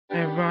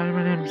Hey everybody,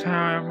 my name is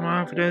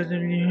Harold. For those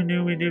of you who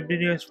knew, we do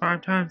videos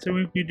 5 times a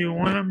week. We do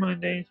one on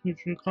Mondays, which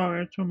we call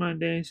Retro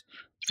Mondays.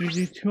 We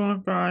do two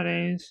on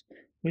Fridays,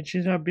 which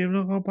is our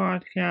biblical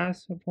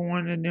podcast for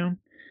one of them.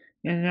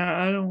 And the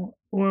other,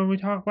 where we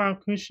talk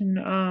about Christian,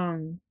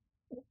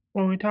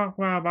 where we talk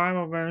about a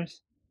Bible verse.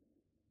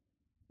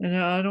 And the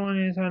other one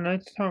is our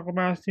Let's Talk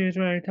About series,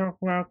 where we talk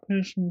about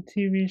Christian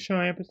TV show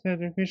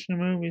episodes of Christian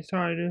movies.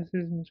 Sorry, this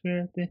isn't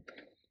scripted.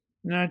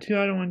 And our two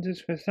other ones is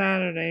for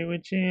Saturday,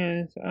 which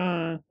is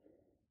a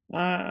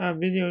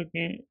video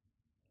game.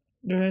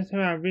 The rest of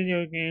our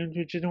video games,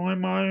 which is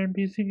one modern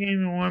PC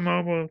game and one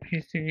mobile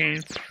PC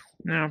game.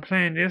 Now I'm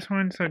playing this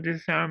one, so this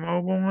is our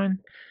mobile one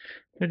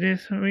for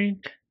this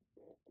week.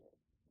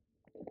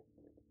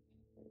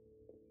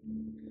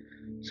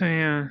 So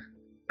yeah.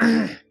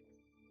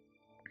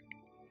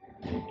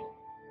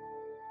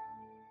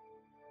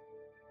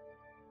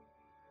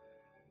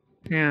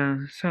 Yeah,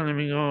 so let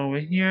me go over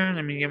here,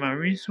 let me get my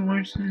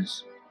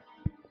resources.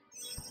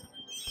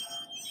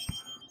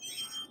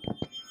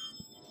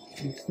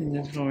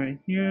 Let's go right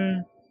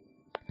here.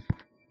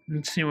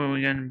 Let's see what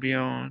we're gonna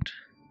build.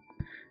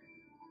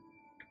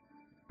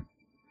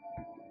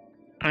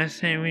 I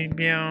say we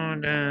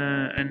build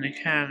an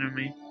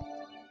academy.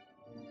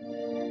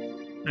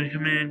 A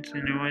command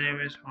center,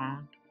 whatever it's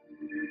called.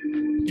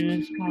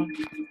 It's called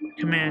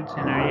command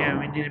center, yeah,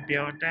 we need to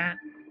build that.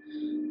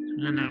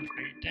 So I'm gonna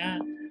upgrade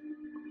that.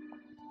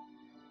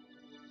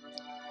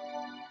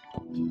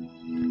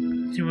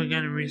 See, we're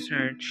gonna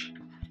research.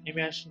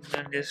 Maybe I should have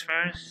done this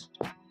first.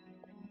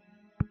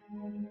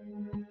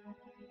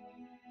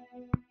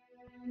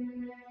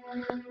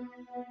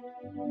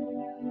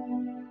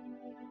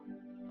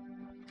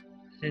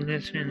 Then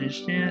let's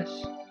finish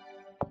this.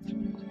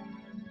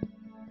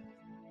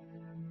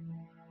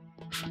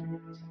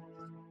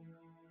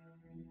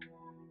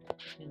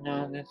 And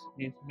now let's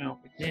need some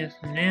help with this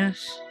and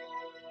this.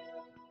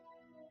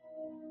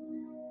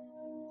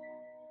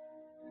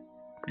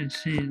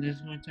 Let's see,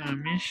 let's go to our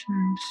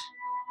missions.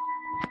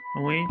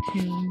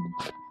 Awaiting.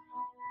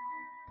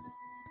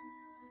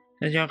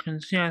 As y'all can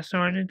see, I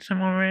started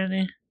some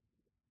already.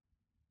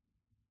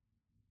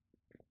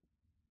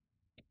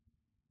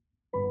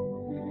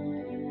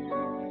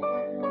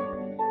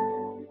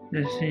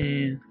 Let's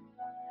see.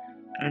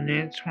 Our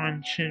next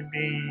one should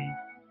be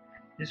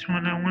this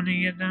one I want to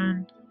get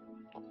done.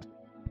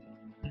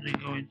 I'm gonna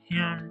go with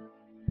him.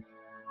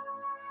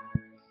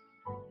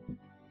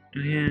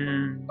 And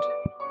him.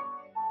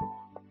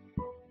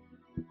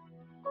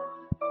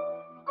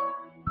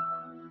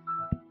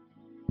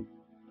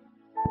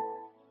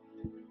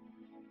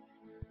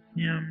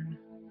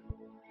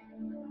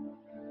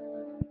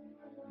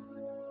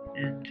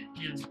 And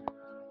him.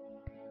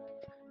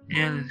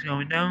 Yeah, let's go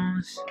with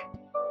those.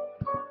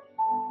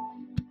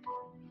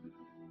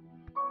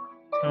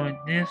 Go with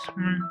this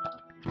one.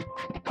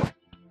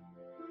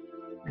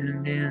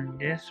 And then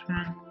this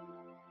one.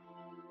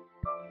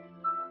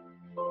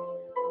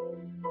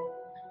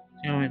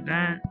 Go with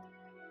that.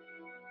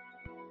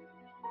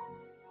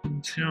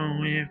 And so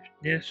with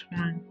this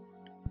one.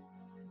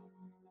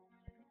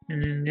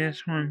 And then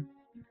this one.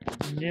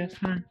 And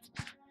this one.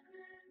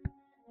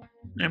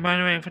 And by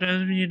the way, for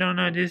those of you who don't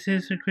know, this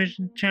is a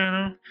Christian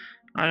channel.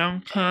 I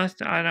don't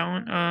cuss. I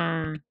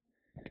don't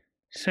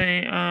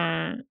say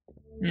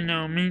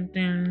mean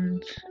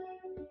things.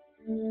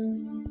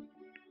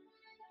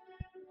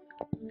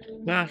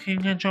 But I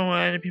can control what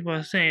other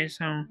people say,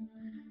 so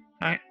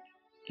because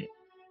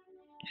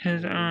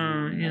because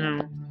I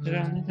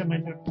need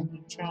somebody to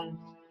control.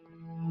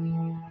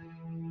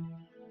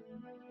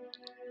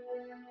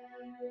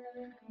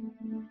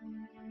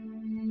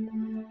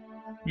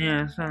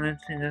 Yeah, so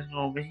let's see, let's go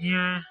over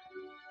here.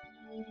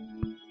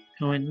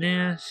 Go with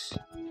this.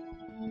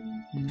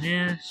 And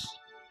this.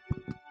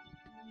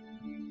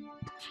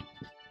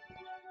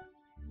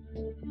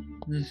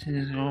 Let's see,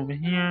 let's go over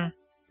here.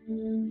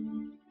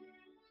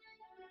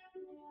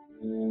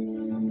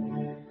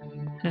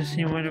 Let's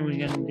see, what are we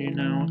gonna do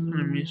now? What kind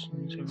of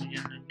missions are we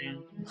gonna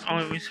do? Oh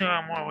wait, we still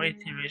have more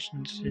waiting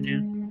missions to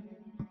do.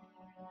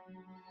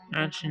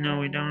 Actually, no,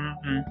 we don't.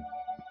 Okay.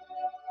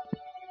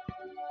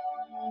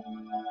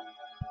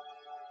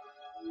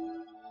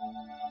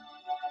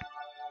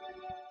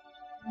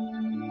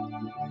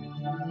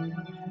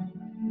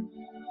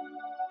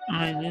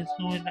 Alright, let's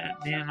go with that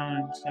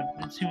dialogue stuff.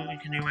 Let's see what we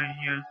can do right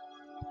here.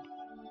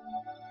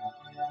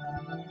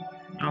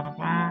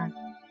 Alcohol.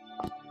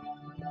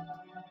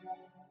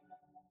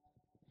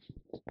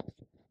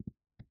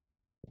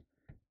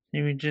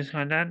 See, we just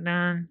got that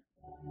done.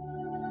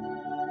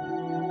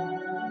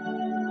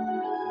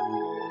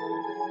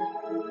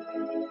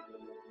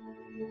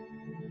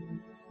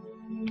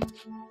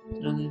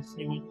 So let's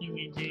see, what can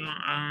we do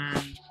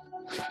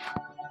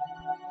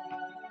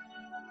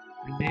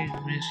with these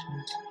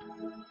missions?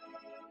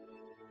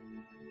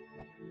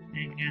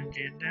 We can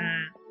do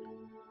that.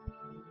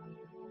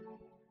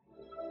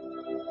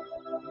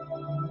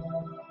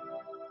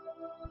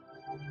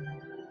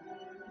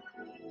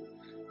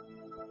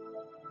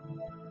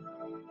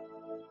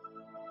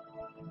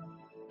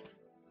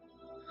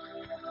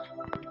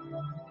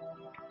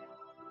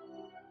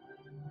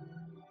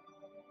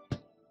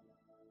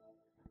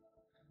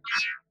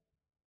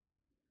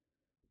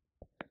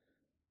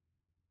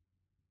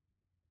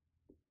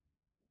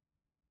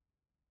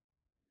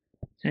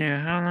 So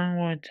yeah, how long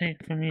will it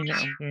take for me to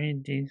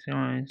upgrade these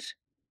guys?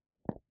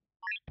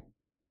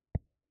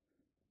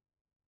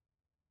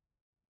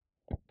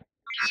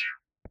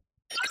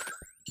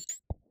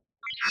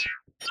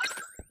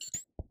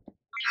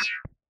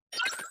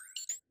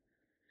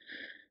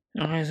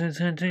 Okay, so it's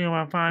gonna take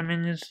about 5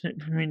 minutes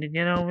for me to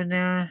get over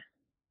there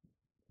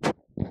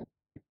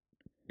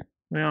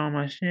with all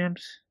my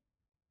ships.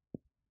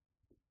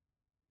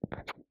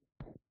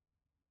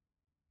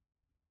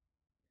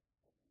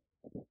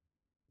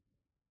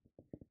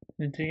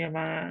 It take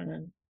about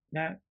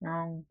that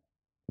long.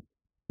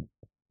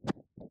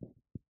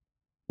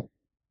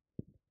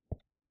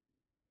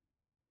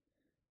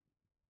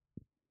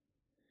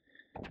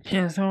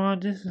 Yeah, so while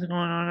this is going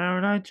on, I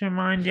would like to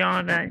remind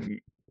y'all that,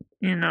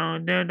 you know,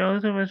 there are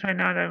those of us right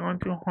now that are going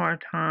through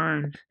hard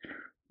times,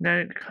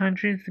 that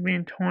countries are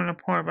being torn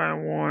apart by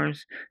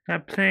wars,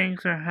 that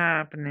plagues are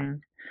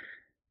happening,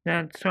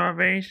 that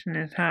starvation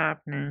is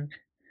happening,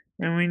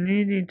 and we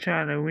need each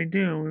other. We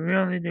do. We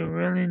really do.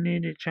 Really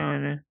need each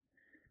other.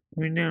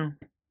 We do.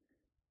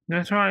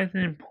 That's why it's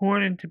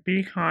important to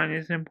be kind.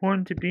 It's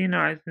important to be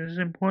nice. It's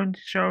important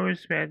to show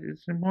respect.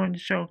 It's important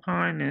to show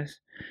kindness.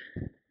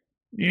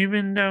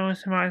 Even though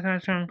somebody's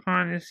not showing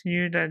kindness to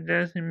you, that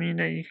doesn't mean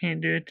that you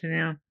can't do it to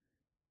them.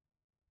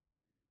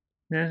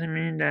 Doesn't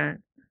mean that.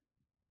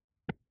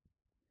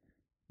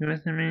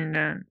 Doesn't mean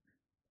that.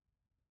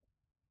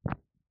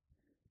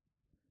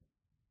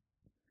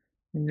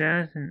 It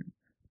doesn't.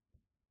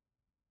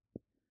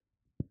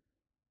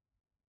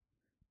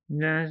 It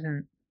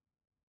doesn't.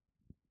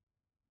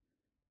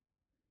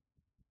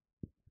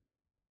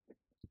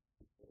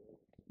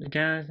 It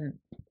doesn't.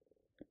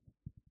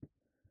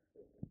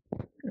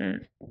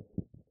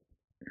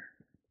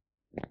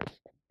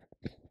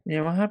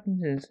 Yeah, what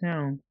happened to the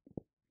sound?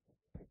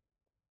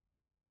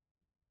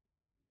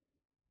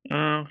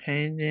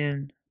 Okay,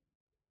 then.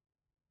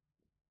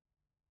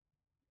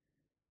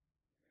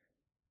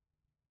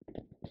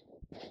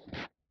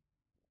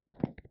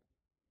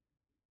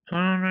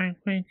 Hold on right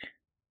quick.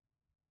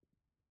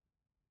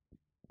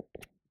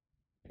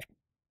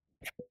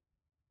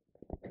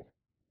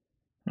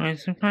 Alright,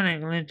 some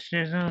kind of glitch.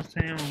 There's no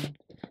sound.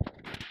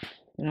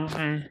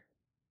 Okay.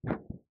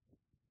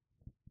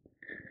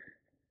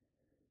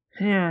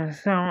 Yeah,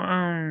 so,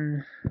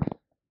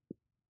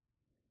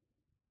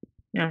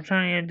 yeah, I'm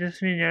trying to get this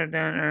video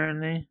done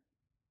early.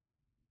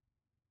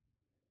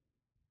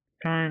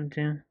 Trying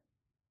to.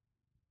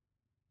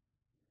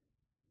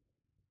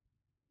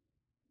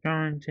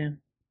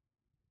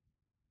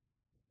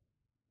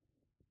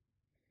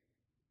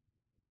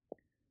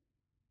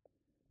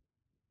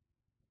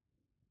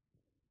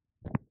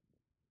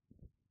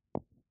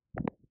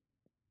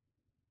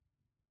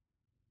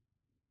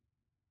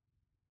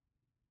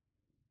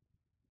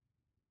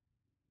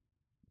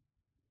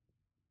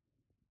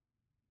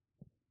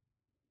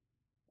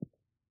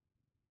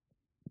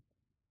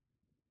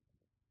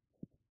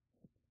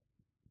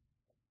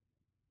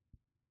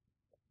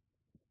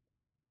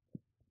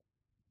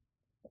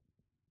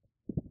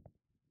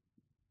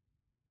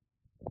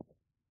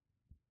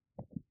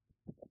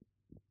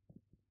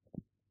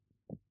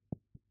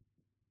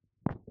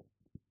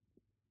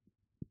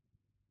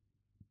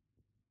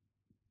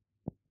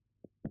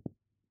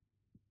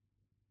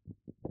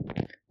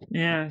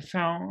 Yeah, so,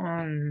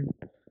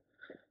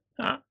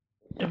 uh,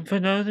 for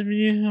those of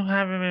you who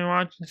haven't been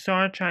watching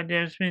Star Trek,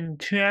 there's been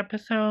 2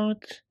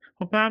 episodes,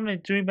 well, probably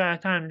 3 by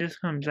the time this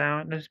comes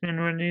out, that's been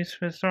released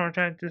for Star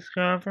Trek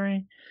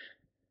Discovery.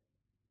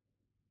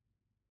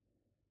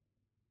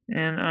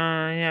 And,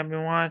 yeah, I've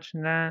been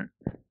watching that.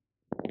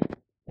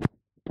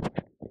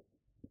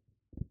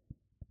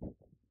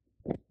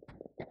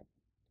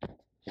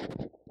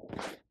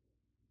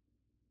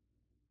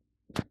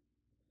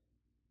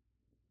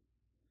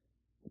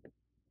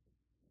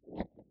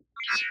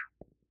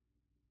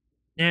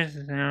 Yes,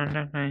 the sound,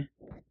 okay.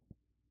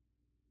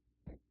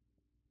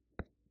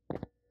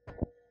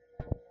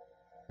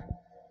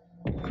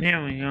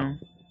 There we go.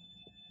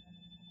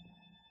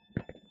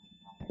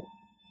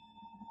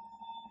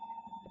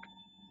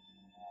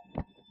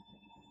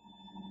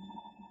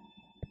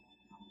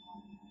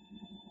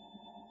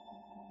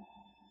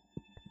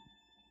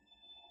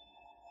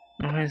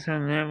 Okay, so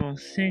level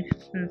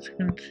 6 is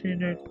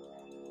considered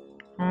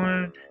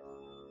hard.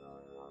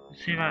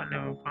 Let's see about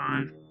level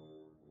 5.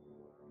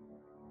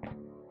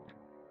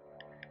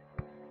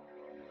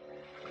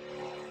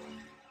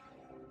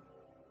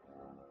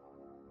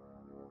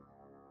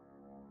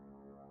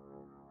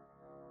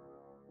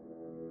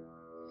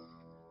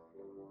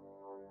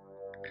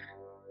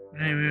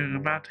 Okay, we're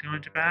about to go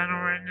into battle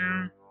right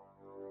now.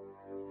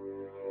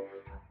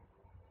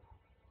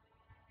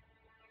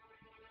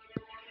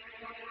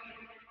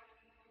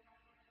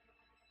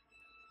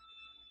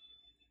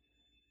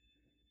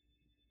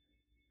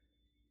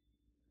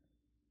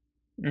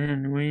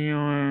 And we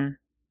are...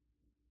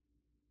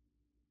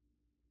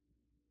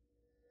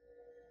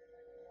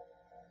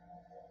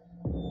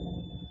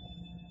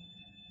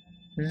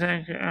 It's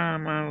like,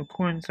 my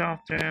recording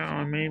software,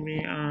 or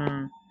maybe,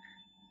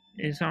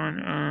 it's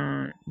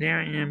on,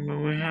 their end, but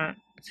we have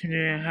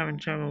Today I'm having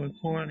trouble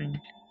recording.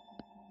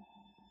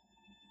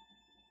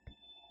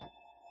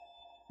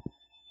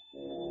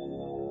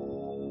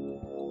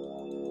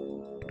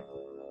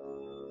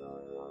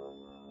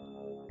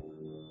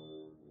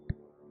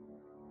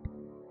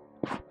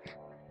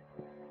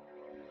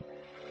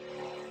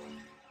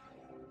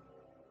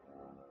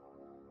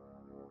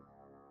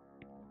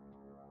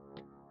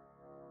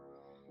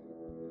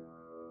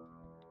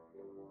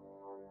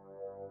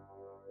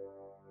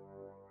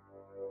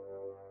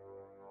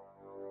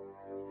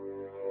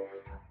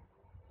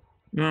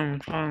 No, I'm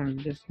calling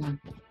this one.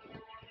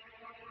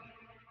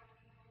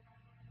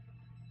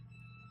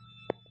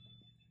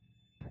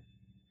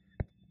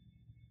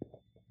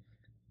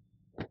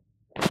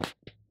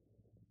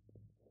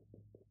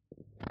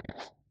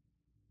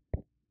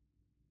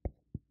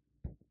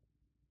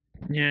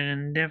 Yeah,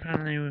 and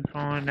definitely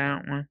record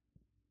that one.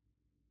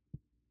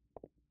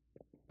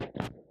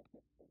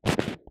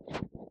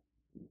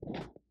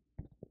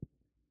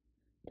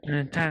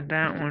 And tap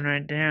that one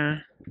right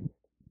there.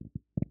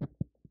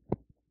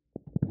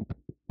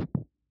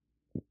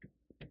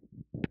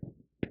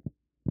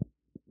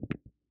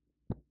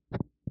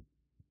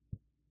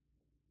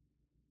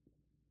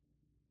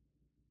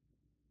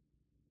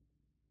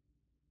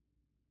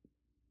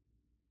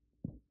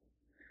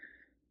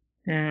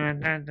 Yeah,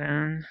 got that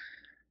done.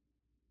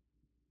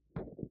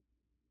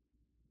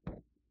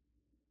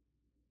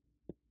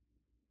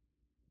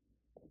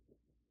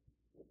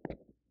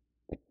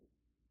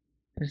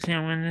 See,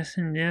 I'm gonna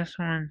listen to this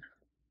one.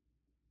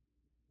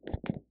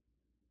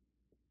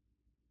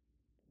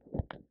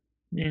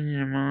 In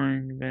your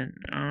mind, but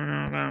I don't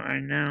know about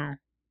right now.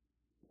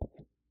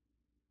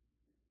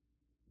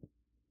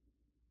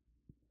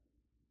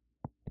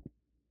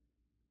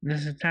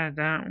 This is tap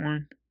that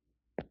one.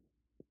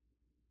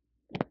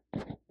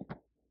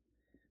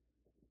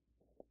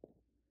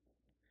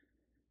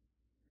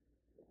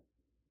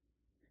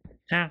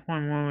 Tap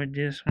one more with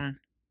this one.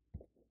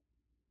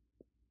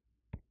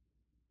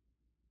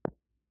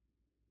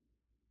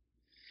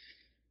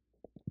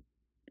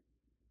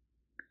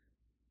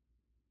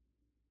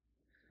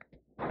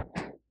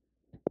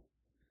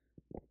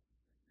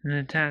 And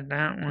then tap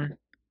that one.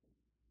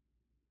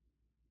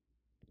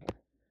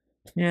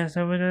 Yeah,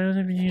 so for those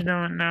of you who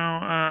don't know,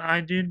 I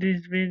do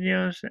these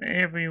videos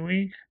every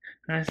week.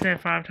 I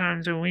said 5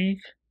 times a week.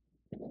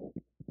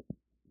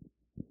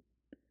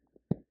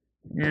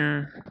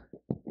 Yeah.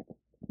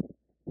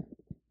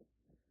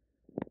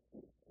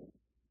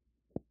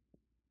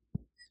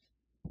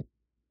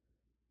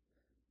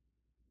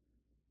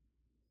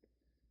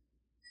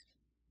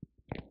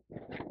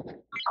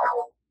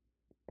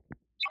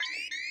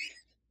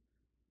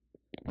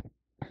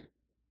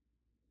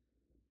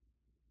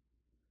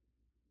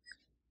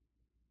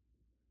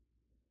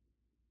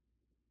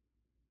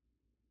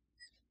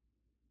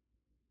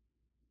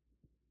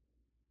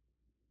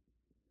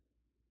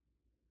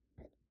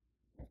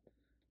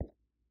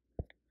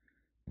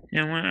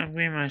 And I want to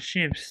upgrade my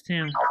ships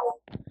too.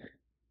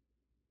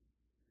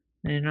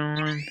 Later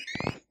on.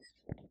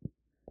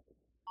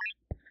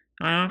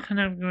 I can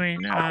upgrade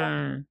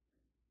the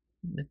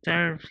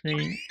 3rd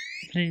fleet.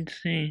 Fleet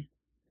C.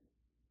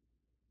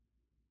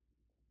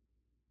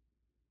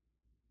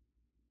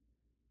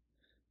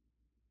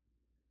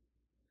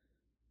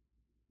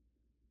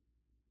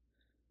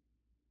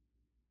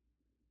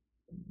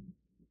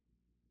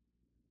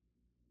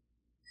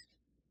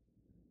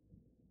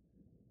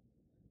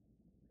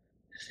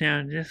 See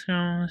how this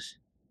goes.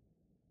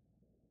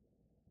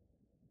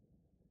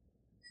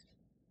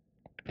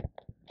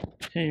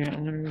 Okay,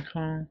 I'm gonna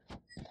recall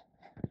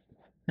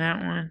that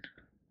one.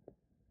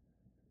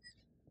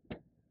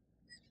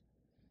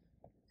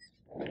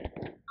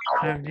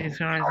 Have these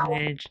guys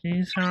engage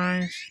these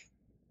guys.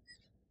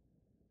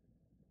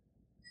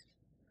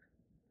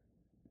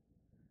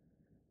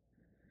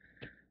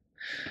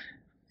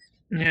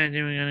 Yeah,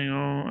 then we're gonna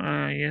go,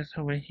 I guess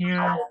over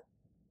here.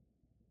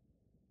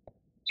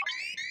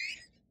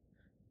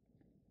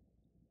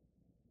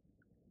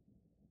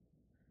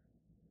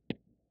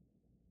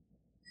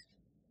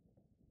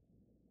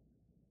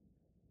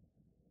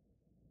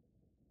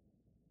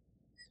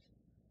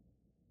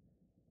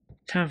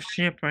 Tough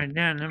ship right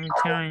there, let me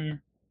tell you.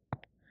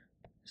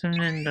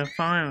 Something the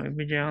fire would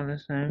be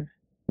jealous of.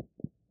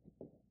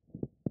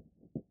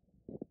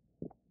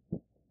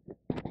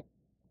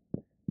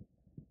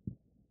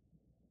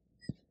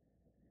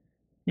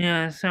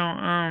 Yeah, so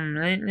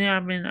lately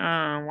I've been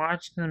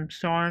watching some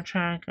Star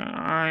Trek.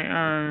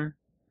 I've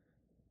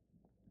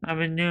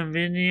been doing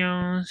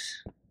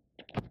videos.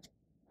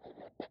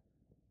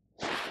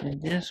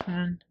 And this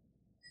one.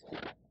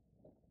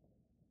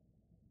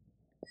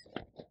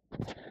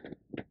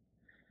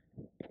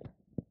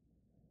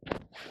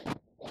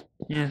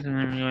 Yes, and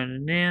let me go to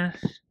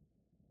this.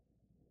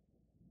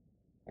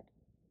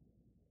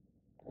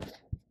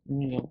 Let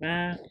me go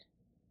back.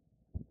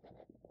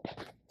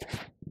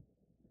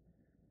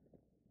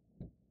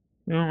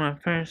 Oh, my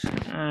first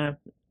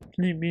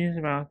fleet B is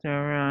about to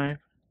arrive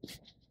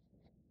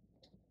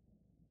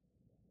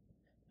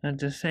at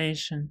the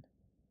station.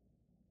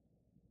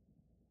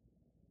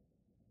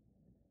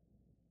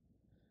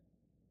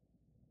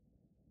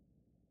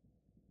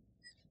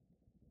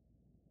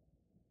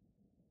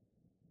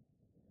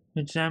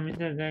 which that means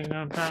that they're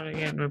gonna probably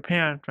get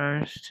repaired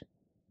first.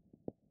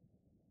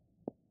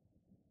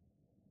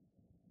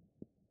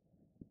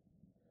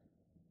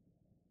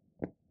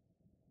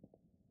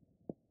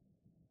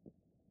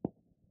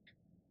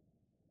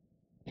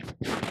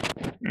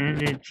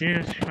 And it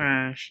just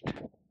crashed.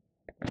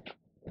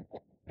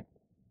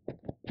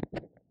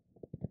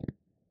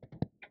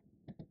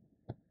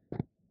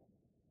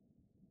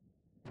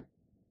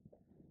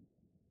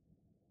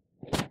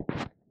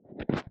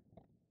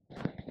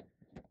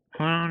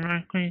 Hold on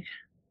right quick.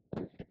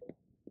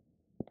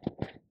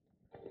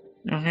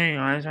 Okay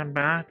guys, I'm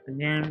back. The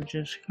game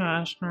just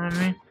crashed on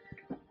me.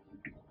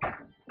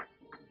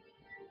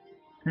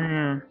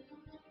 Yeah.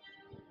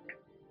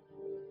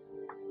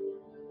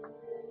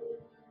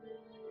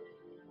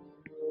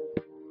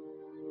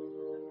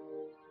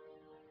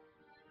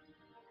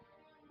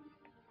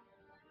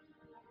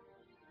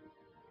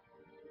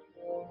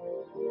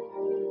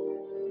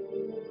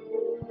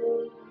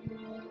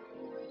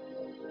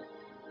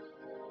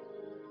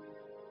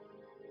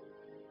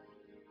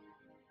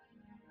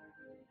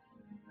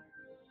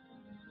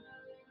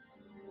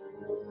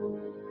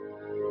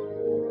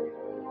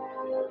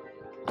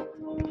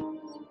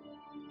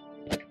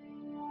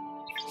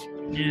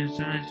 Yeah,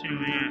 so let's see what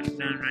we got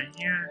done right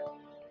here.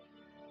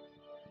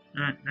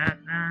 Not that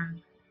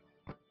done.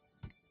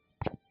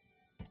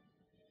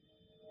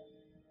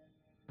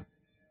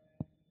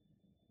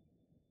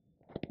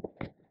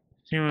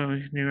 See what we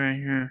can do right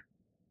here.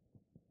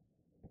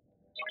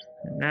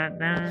 That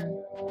done.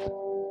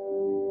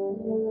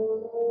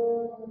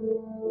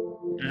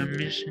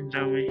 Missions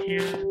over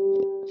here.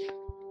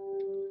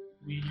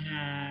 We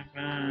have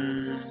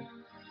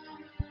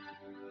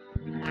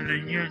one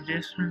right here,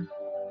 this one.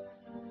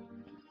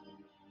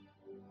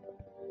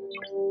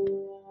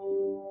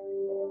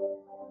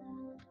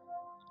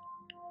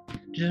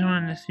 Just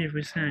wanted to see if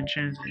we send a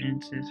transit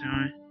into this,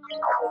 alright?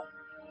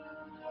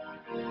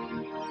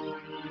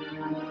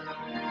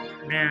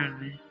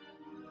 Barely.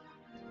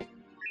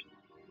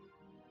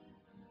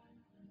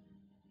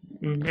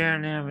 We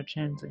barely have a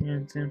chance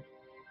against him.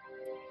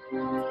 So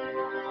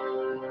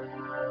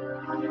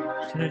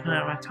looking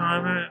at my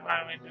timer, by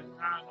the way, this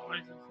loud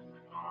noises is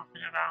going off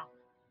in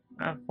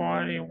about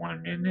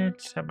 41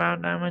 minutes,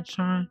 about that much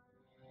time.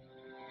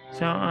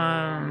 So,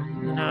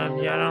 you know,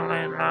 if y'all don't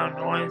like loud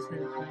noises, you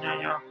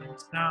know, y'all can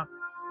stop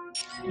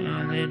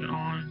later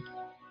on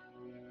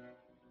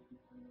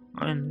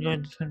and go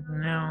to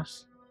something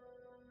else.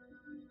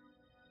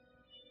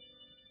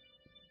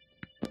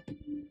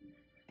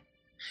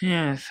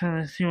 Yeah, so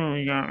let's see what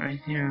we got right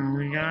here.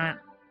 We got,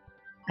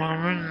 well,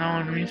 I'm running low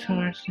on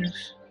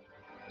resources.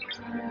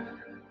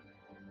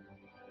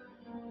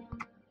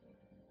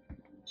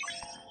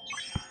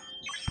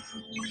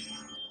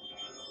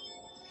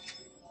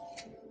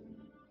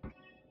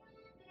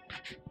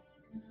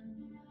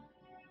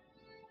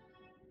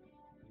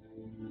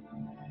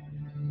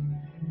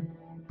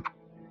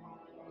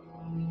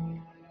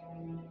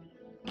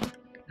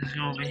 Let's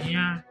go over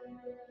here.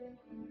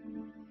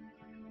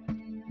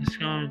 Let's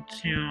go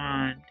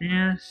to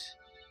this.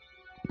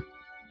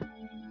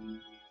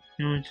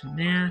 Go to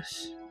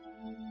this.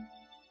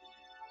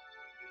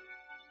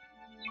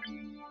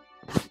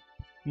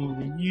 Go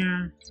over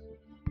here.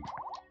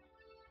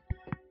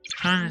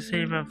 Trying to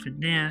save up for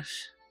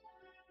this.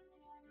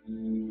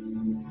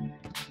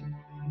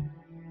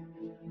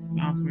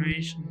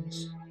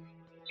 Operations.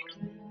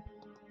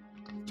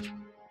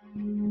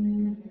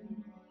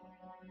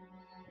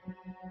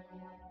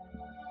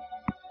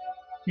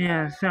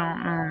 Yeah, so,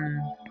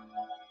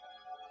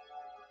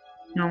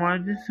 you know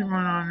what, this is going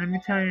on, let me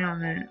tell you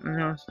a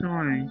little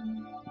story.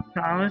 So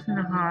I was in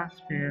the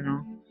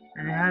hospital,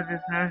 and they had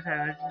this nurse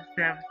that was just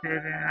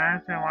devastated, and I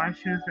asked her why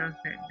she was so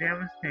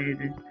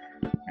devastated,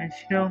 and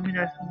she told me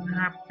that something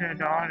happened to her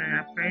daughter, and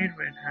I prayed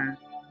with her.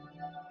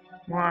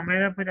 Well, I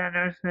met up with that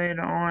nurse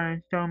later on,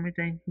 and she told me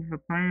thank you for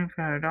praying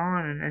for her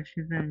daughter, that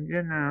she's doing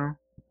good now.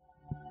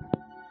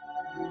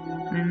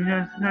 And you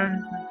know,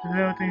 sometimes it's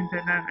little things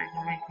like that that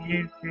can make a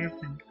huge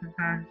difference.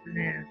 Sometimes it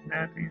is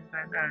little things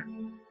like that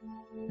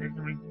that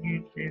can make a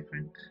huge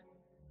difference.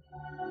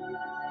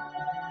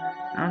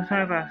 I'm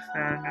sorry about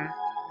stutter,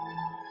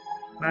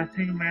 but I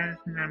take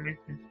medicine that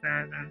makes me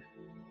stutter.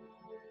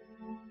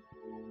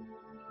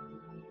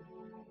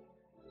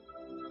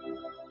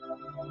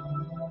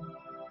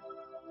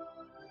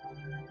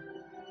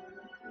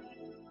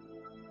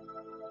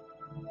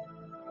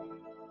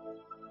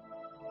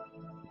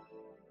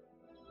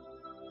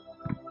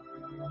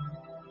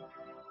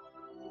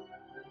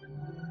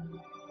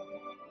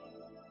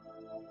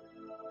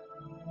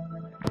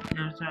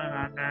 I'm sorry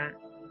about that.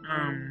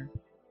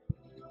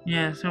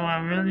 Yeah, so I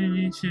really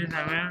need to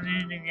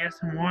get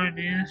some more of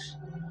this,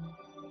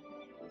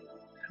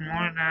 some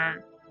more of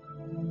that.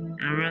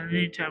 I really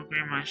need to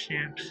upgrade my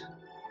ships.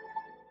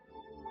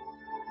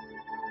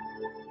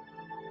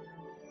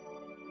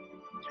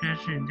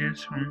 Especially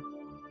this one.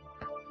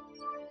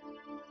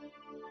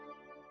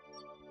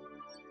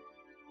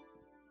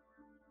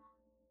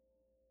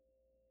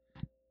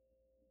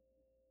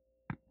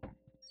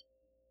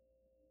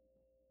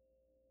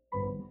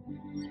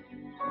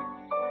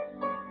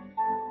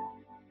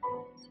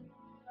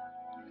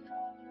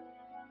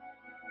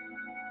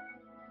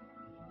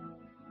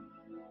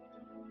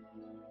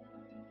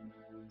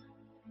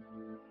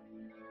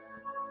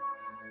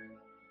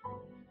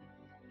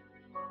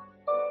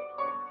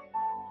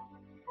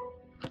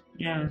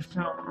 Yeah,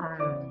 so,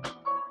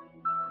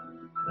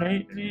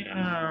 lately,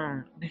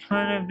 the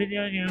kind of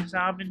video games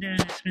I've been doing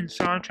has been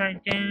Star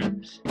Trek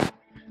games.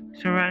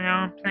 So right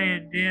now I'm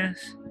playing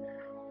this,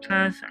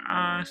 plus,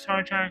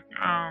 Star Trek,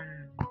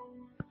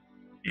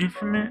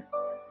 Infinite.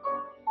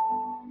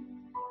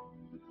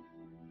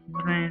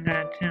 I'm playing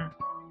that too.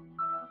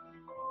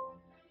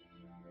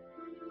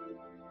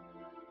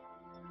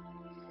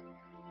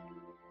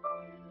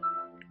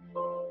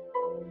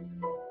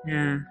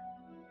 Yeah.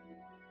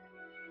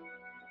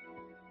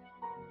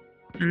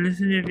 And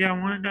listen, if y'all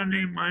want to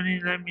donate money,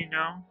 let me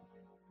know.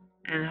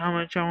 And how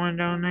much y'all want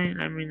to donate,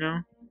 let me know.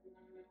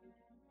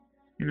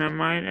 And I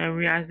might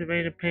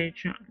reactivate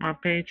my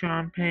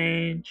Patreon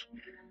page,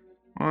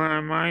 or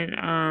I might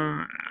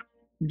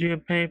do a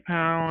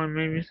PayPal or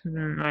maybe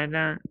something like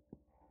that.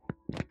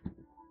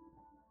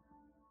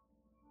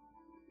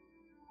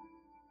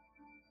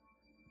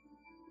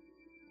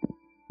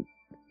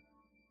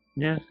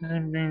 Just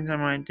some things I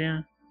might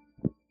do.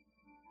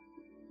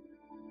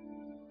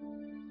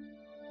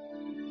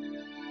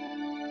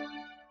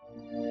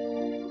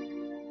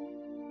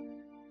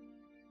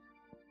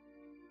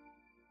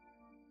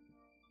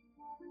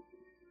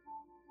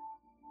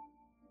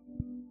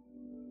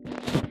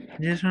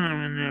 This one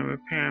I'm gonna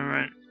repair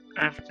right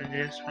after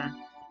this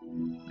one.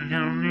 I can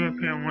only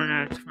repair one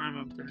at a time,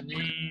 I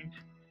believe.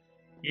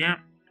 Yep.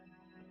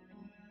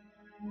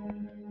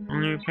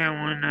 Only repair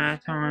one at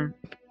a time.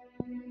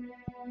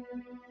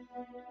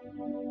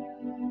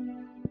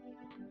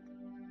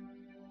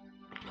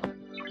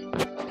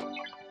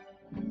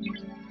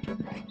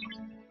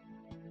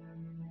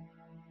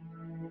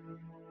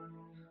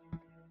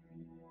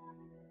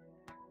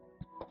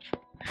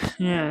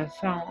 Yeah,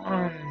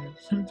 so,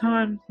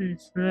 sometimes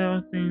it's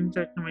little things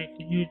that can make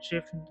a huge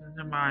difference in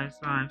somebody's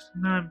life.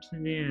 Sometimes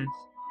it is.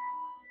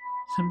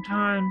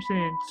 Sometimes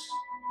it's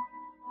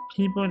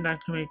people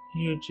that can make a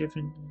huge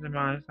difference in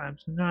somebody's life.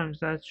 Sometimes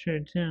that's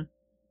true too.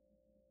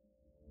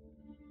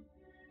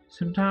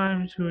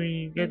 Sometimes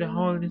we get the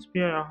Holy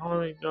Spirit or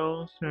Holy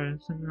Ghost or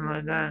something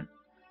like that,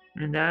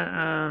 and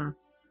that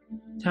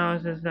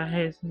tells us that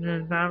hey,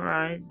 something's not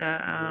right,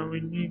 that we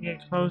need to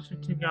get closer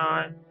to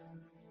God.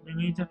 We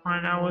need to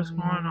find out what's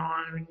going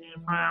on. We need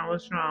to find out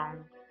what's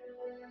wrong.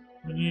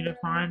 We need to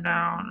find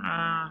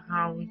out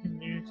how we can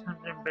do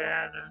something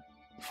better.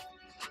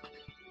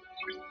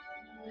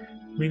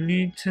 We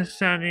need to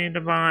study the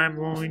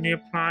Bible. We need to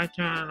apply it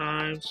to our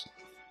lives.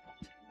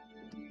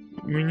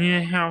 We need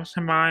to help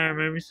somebody, or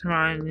maybe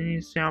somebody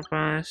needs to help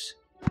us.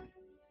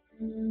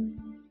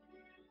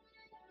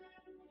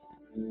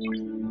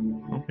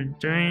 Open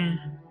 3.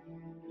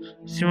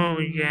 See what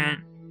we get.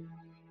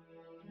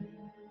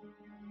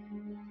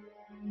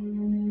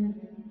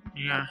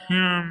 We got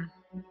him,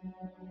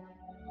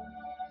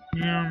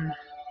 and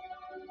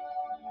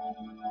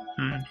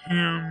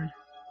him,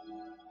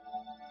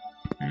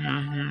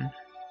 and him.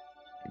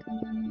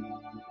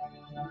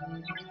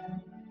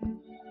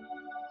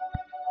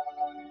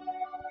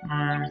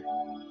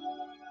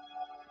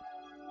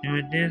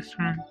 Do this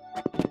one,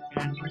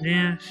 do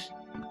this.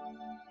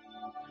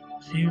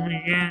 See what we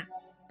get.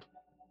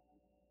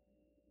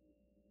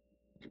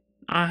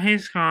 Hey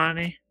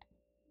Scotty.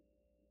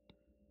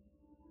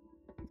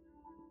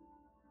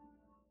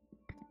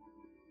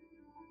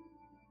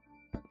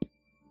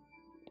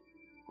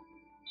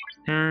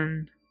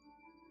 Done.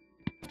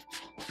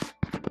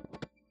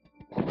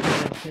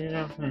 That's it,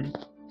 okay.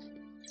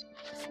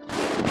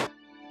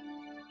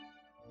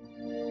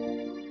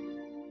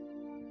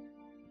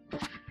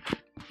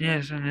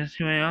 Yes, and let's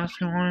see what else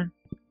we want.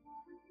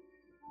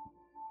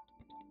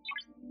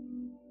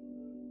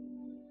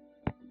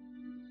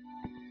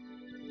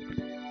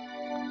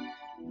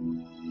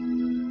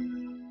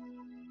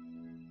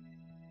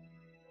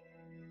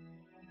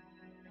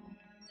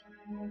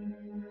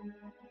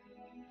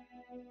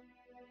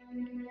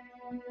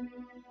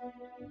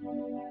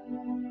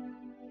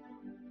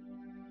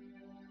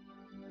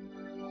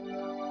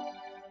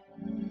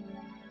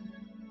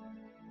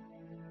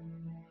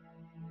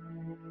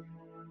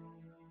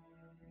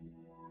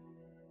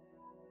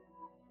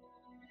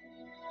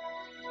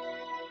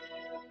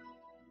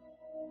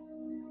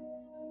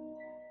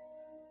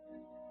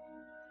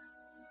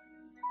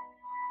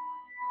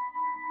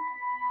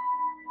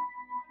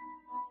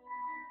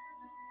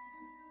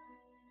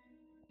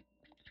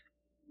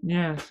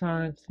 Yeah, so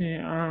let's see,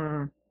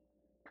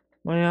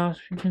 what else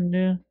we can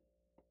do?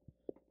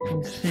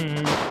 Let's see.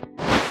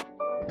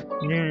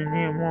 Do we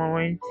need more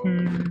weight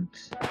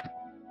teams?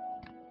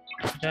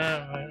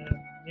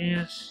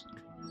 This.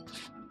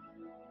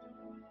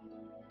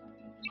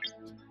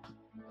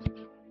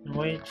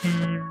 Weight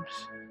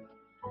teams.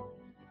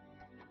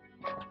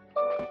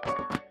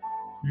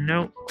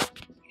 Nope.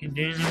 Can't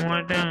do any more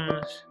of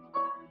those.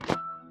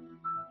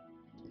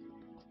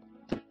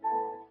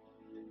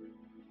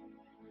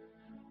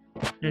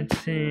 Let's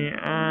see,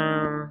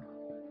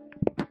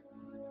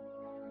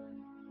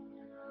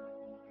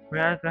 we're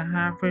at the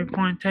halfway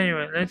point. Tell you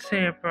what, let's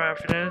say a prayer.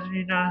 For those of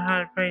you who don't know how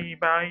to pray, you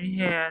bow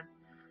your head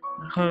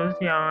and close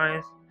your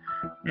eyes.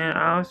 And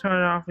I'll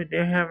start off with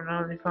Dear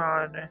Heavenly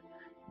Father.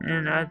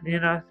 And at the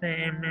end I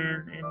say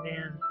amen, and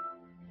then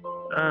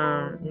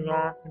we go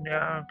on from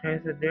there. Okay,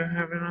 so dear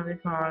Heavenly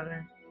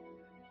Father,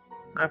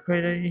 I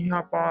pray that you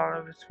help all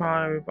of us,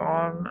 Father. We've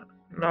all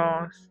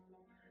lost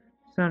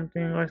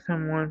something or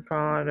someone,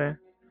 Father.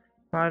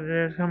 Father,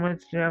 there's so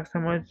much death, so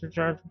much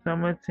destruction, so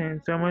much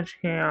sin, so much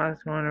chaos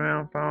going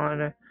around,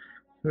 Father.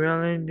 We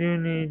really do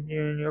need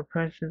you in your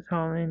precious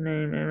holy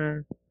name,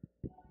 amen.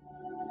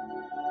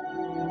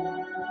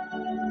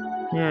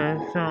 Yeah,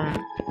 so,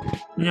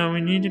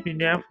 we need to be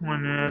there for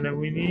one another.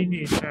 We need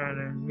each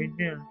other. We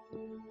do.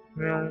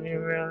 Really,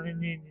 really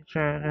need each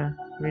other.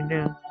 We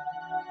do.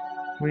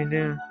 We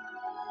do.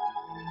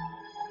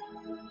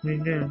 We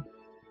do.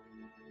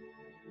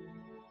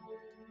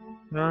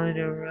 Really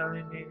do,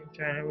 really need each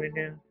other. We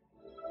do.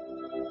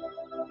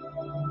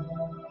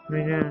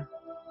 We do.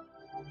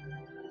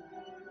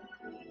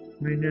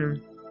 We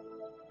do.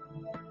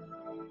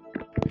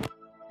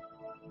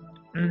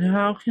 And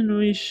how can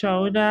we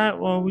show that?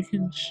 Well,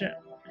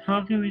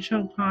 how can we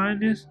show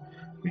kindness?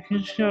 We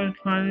can show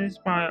kindness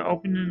by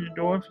opening the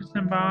door for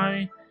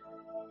somebody,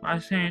 by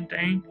saying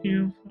thank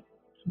you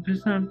for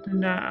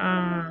something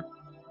that,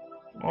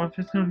 or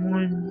for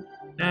someone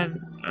that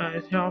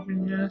is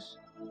helping us.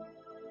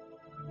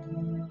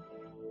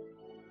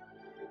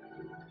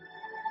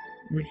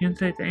 We can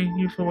say thank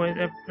you for what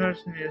that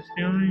person is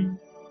doing.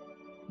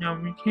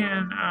 We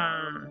can,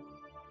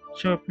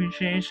 show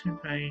appreciation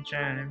for each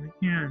other. We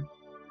can.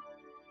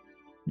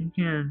 We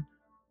can.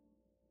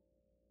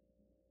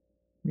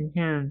 We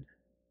can.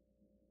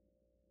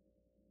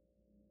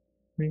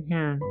 We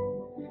can.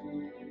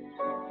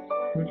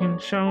 We can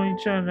show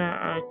each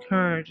other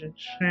courage and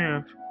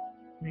strength.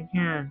 We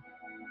can.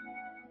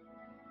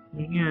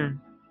 We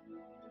can.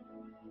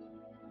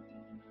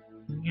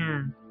 We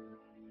can.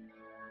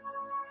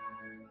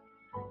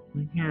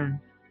 We can.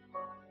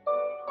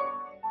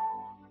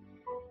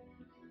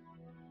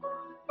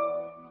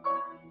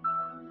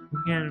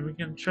 We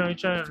can show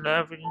each other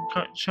love. We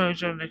can show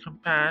each other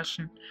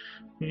compassion.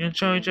 We can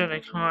show each other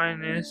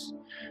kindness.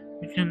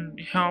 We can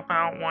help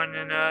out one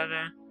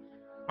another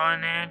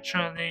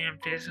financially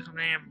and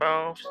physically and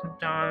both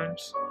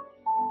sometimes.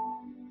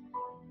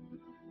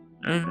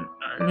 And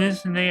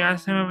listen, they got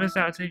some of us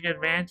that take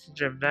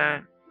advantage of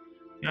that.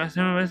 You got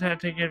some of us that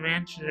take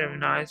advantage of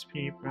nice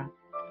people.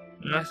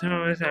 You got some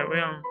of us that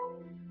will.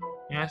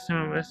 You got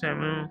some of us that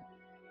will.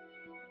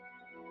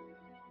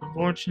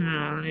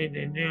 Unfortunately,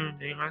 they do.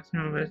 They got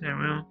some of us that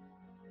will.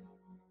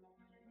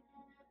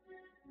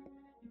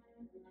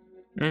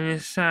 And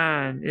it's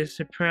sad. It's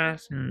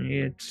depressing.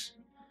 It's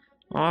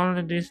all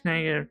of these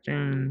negative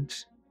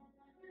things.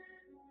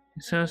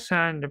 It's so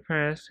sad and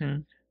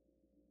depressing.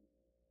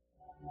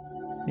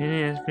 It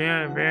is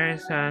very, very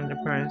sad and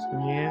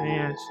depressing.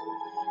 It is.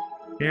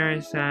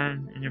 Very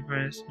sad and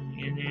depressing.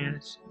 It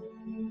is.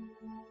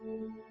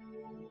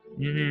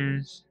 It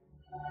is.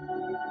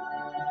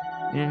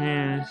 It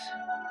is.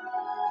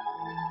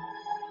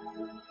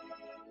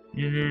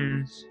 It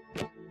is.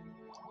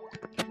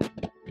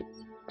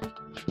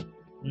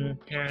 You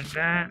repair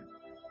that.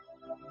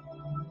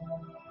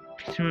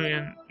 That's what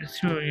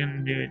we're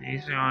gonna do with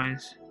these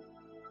guys.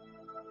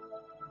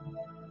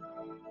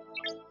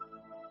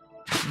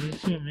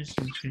 Let's see what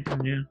missions we can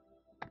do.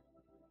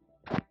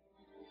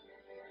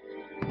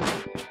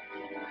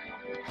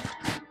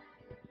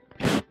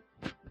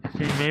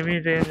 See, maybe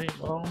a daily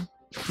goal.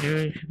 Maybe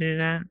we could do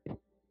that.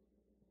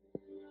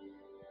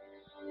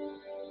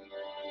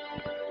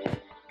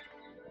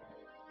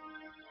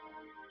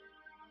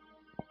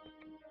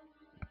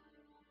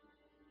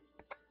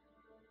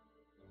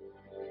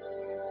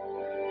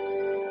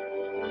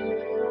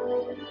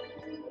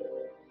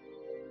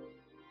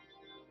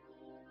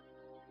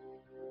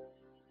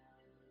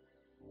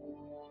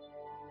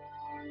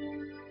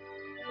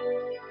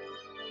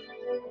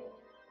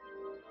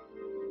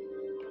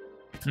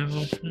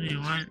 Level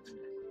 21.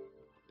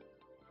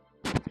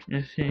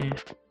 Let's see.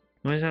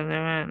 What's that level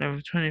at?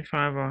 Level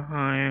 25 or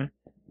higher.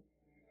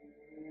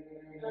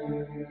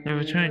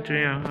 Level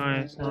 23 or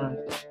higher, sorry.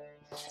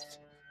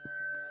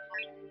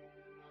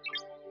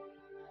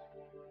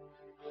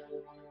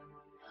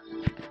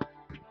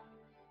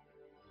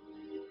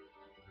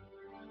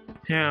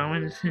 Yeah, I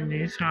want to send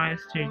these guys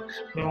to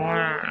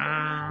explore,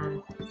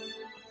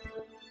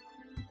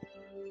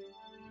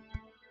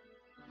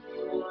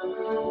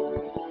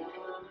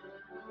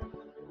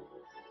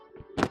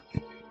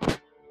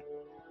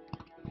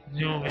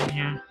 over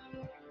here.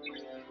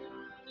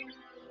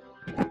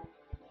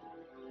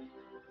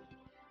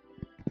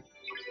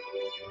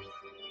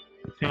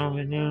 It's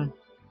over there.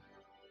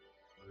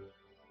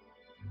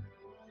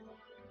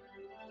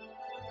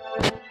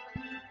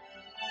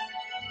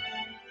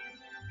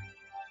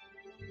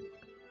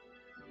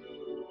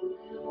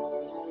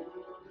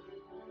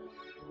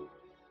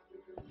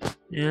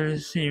 Yeah,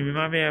 let's see. We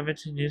might be able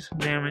to do some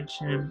damage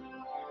to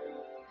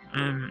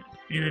them.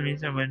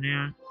 Enemies over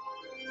there.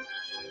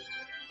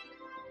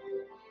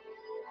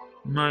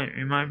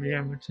 We might be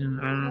able to.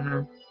 I don't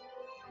know.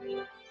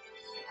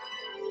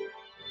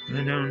 I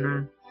don't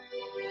know.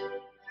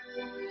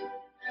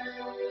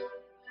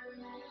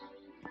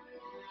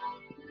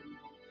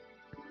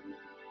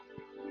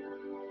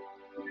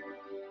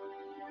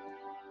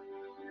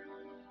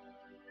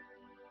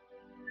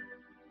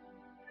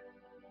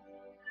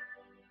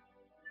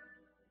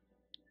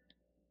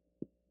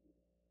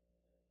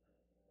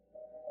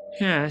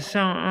 Yeah, so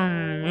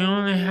we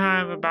only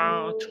have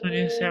about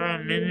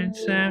 27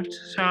 minutes left,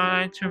 so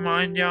I'd like to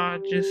remind y'all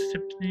just to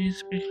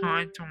please be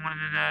kind to one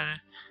another.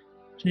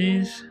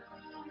 Please,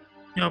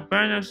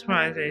 burn up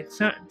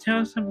spices.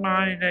 Tell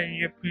somebody that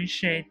you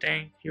appreciate,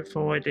 thank you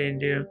for what they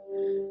do.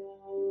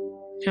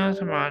 Tell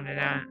somebody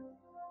that.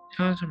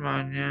 Tell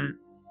somebody that.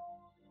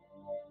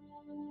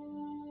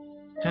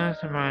 Tell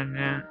somebody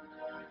that.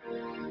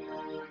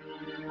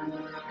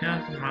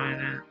 Tell somebody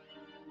that.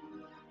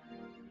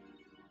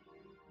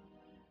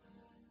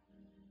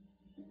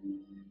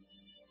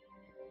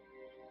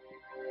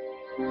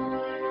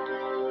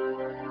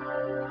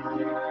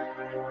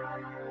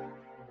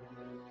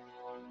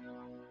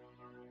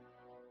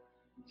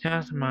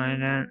 Tell somebody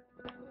that.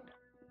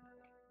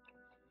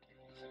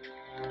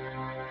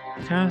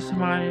 Tell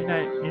somebody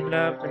that you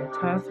love them.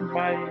 Tell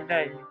somebody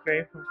that you're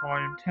grateful for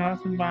them. Tell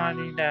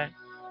somebody that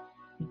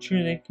you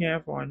truly care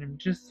for them.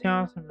 Just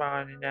tell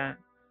somebody that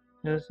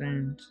those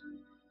things.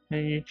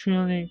 And you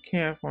truly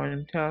care for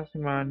them. Tell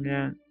somebody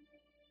that.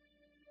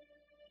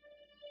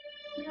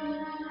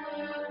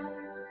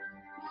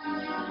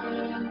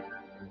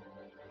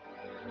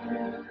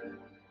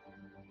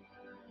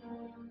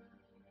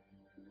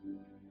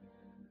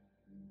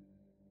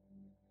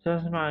 Tell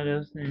somebody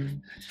those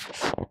things.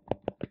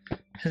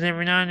 Because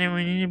every now and then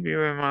we need to be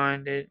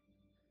reminded.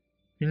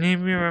 We need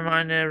to be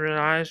reminded of the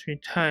lives we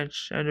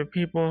touched, of the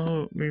people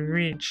who we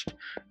reached,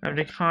 of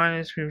the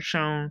kindness we've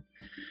shown.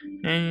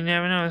 And you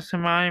never know,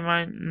 somebody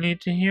might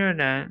need to hear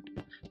that.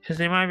 Because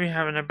they might be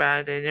having a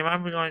bad day. They might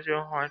be going through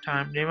a hard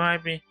time. They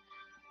might be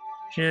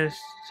just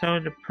so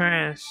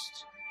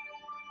depressed.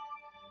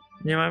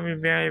 They might be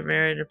very,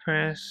 very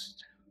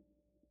depressed.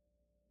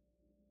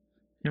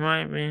 They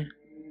might be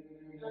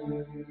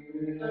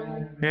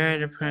very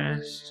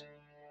depressed.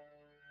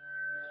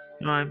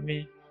 They might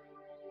be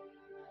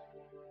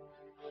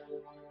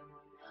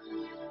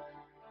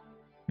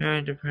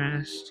very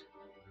depressed.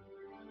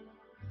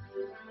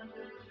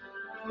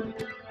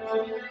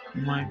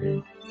 They might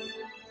be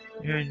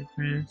very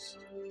depressed.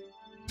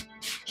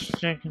 Just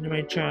checking to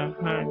make sure I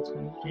find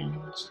some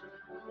things.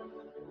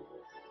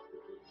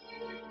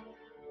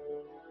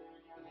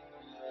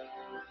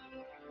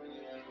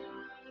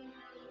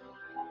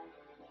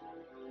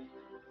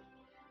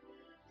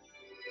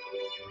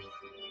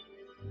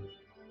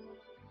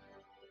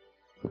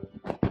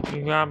 We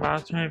got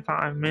about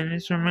 25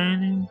 minutes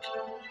remaining.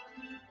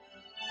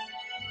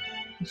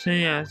 So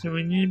yeah, so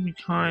we need to be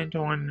kind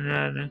to one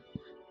another.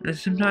 And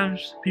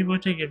sometimes people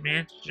take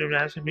advantage of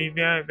that, so be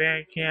very,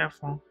 very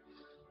careful.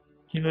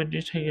 People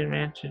do take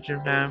advantage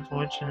of that,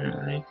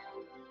 unfortunately.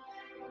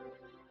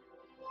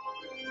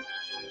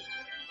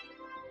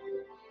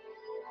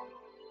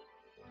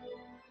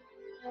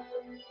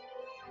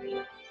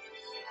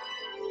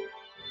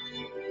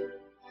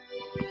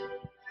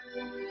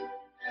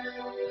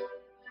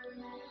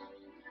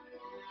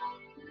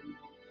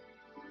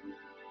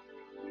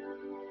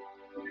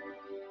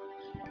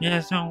 Yeah,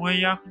 so where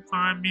y'all can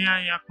find me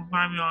at, y'all can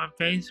find me on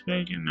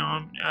Facebook and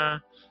on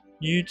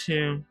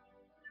YouTube.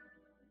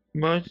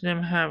 Both of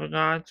them have a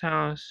God's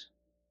House.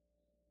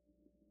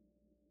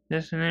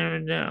 That's the name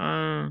of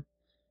the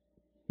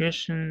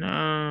Christian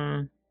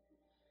channel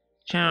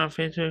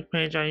Facebook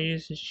page I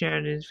use to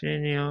share these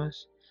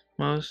videos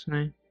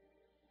mostly.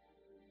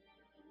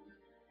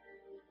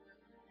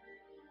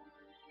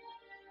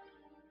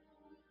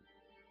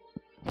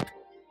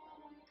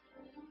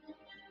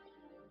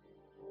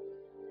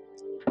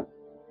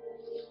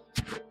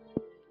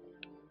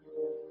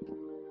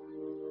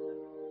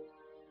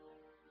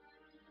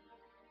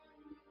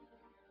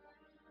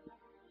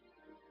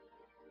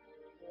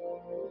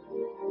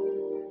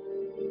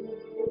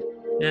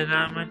 There's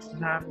not much is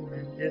happening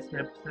in this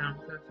episode. I'm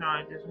so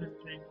sorry, this one's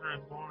been kind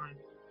of boring.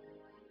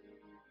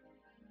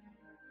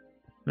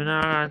 But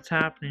not a lot's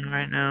happening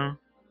right now.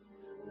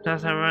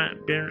 Plus, I'm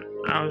running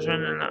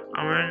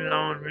low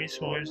on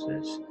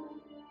resources.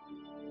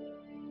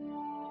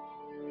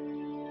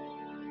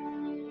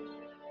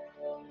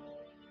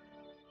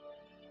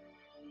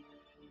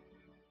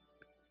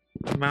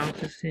 About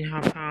to see how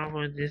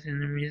powerful these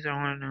enemies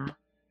are now.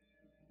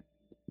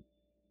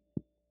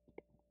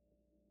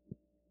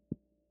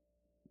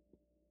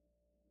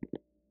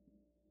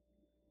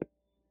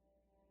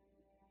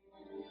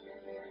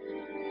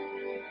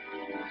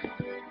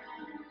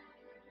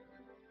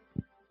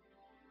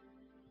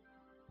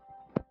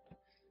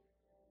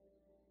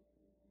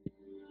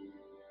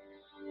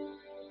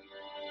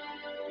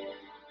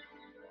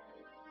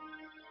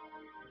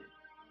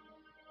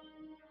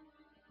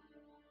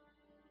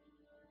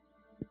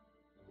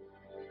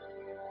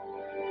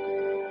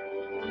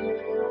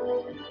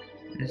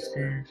 This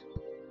is.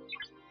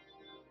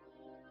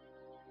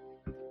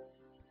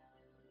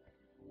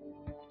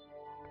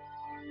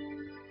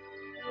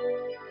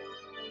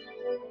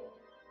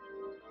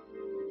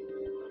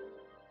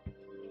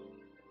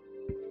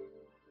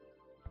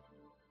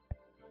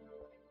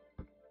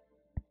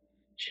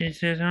 She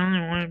says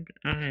only one.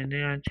 Okay, they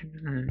are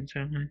 2%.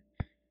 Okay.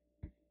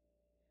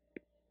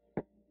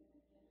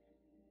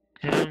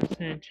 They don't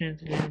say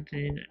chance to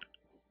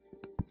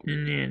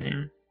in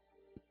there.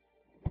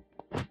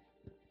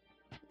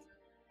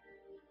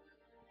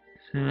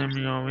 So let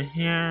me go over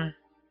here.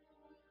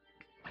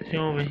 To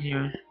over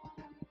here.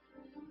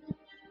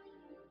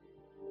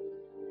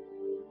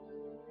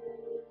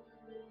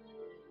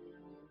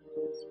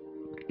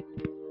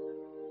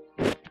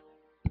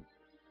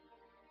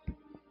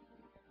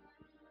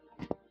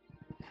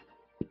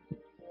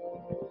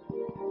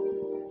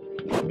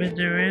 But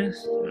the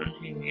rest I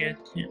can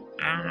get to.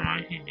 I don't know,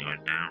 I can go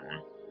with that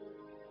one.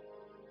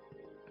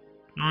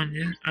 On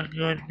this, I can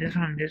go to this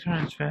one. This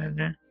one's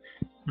faster.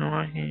 No,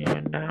 I can go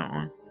with that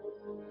one.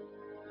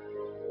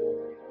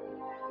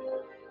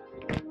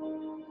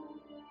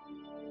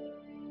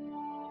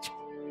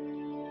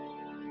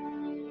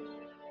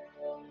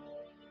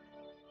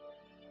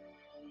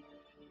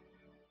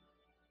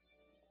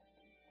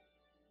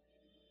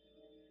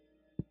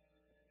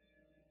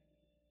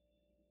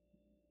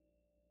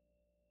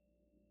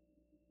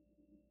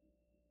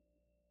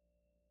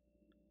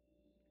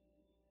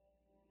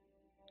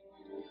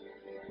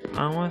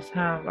 I almost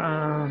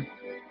have,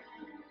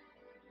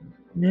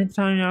 next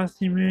time y'all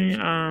see me,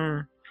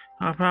 I'll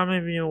probably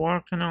be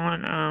working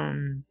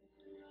on,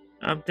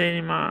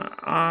 updating my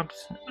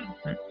ops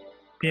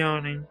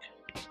building.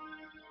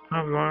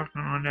 I'll be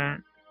working on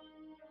that.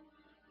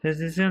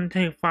 Cause it's gonna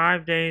take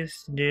 5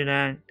 days to do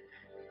that.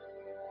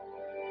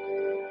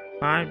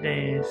 5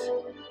 days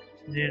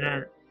to do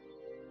that.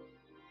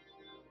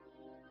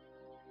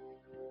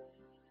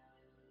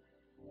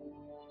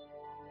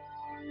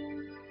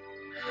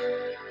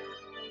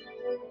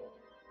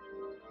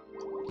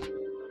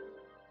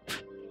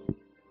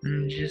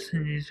 And just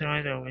in this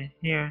right over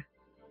here.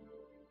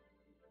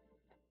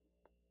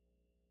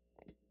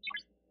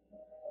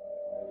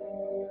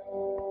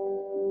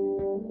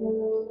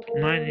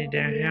 Might need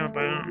their help,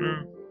 I don't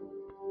know.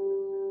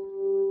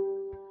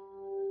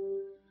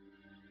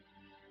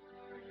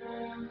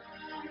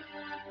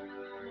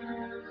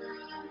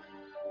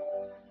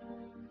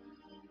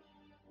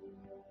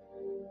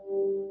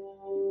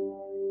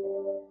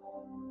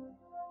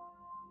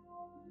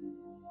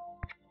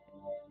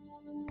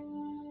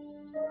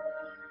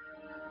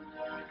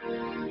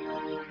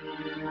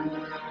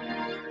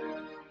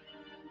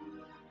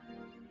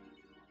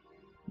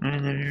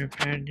 And let me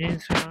repair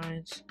these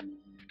sides.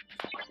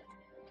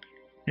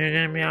 They're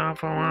gonna be out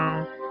for a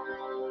while.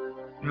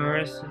 The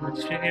rest of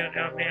this video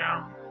they'll be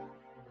out.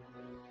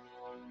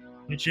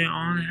 Which it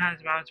only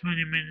has about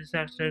 20 minutes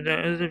left, so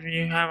those of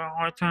you who have a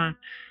hard time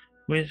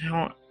with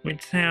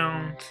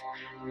sounds,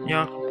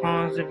 y'all can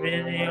pause the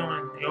video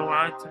and go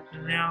watch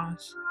something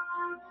else.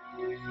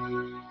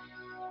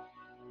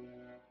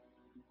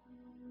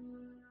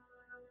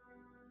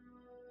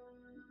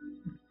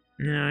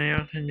 You know,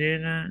 y'all can do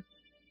that.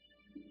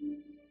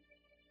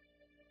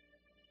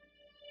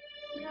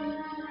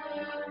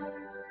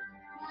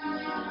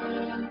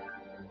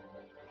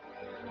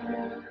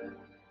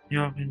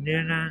 Y'all can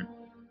do that.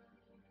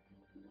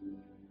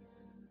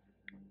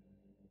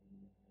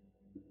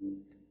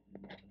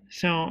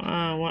 So,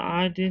 what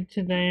I did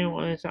today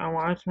was I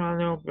watched my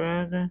little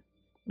brother.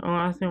 Oh,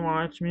 I said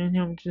watch me and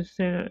him just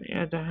sit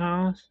at the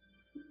house.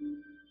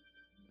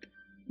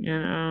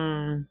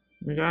 And,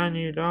 we got a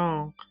new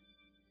dog.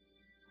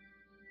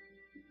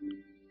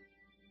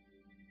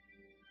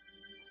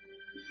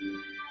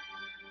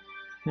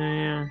 So,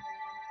 yeah.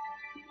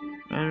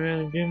 I didn't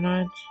really do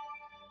much.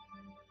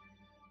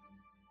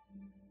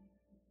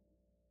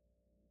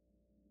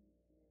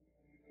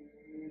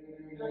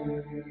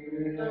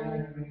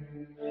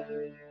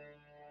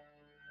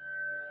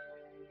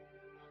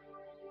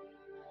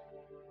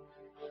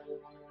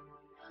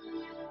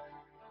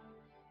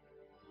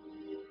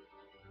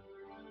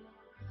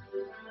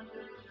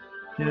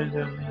 He was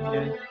over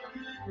here.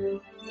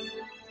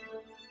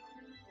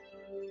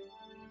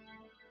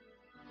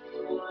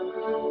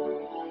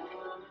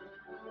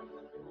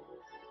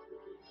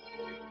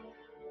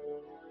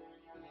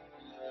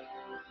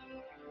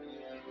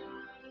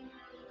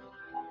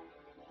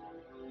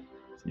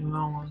 So, we're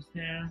almost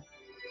there.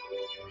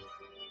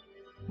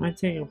 Might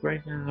take a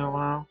break in a little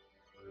while.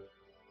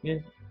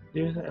 Just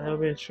do a little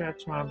bit of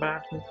stretch my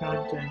back or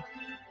something.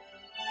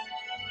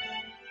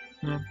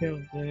 I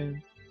feel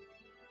good.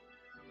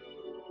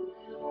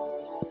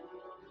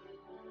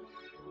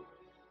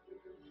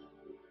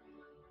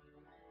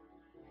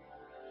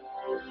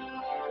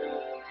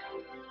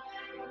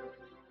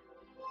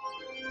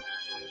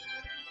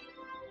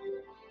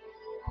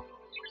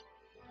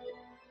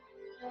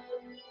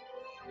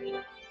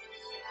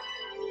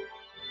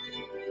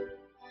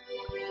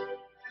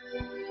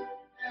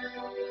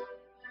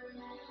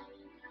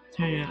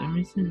 So yeah, let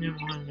me send them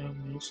one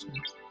location.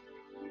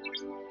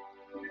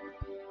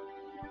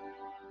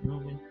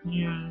 Over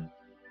here.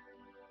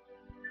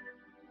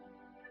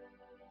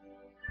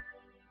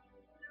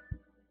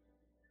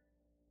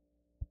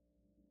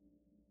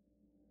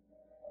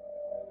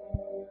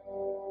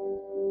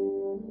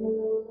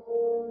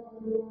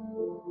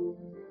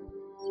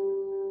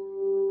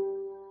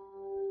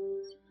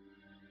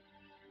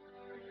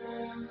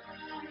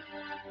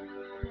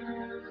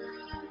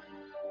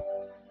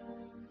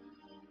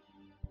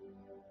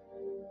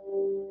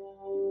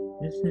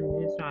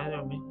 guys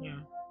over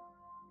here.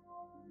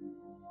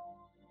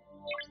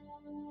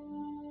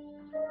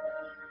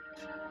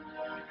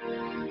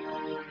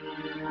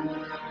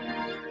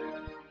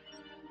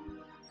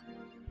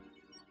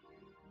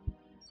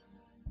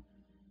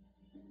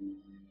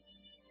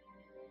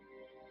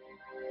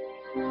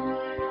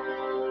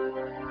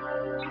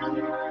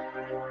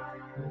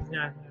 These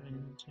guys having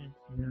a chance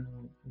to know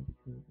these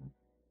people.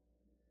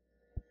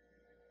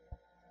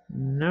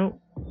 Nope.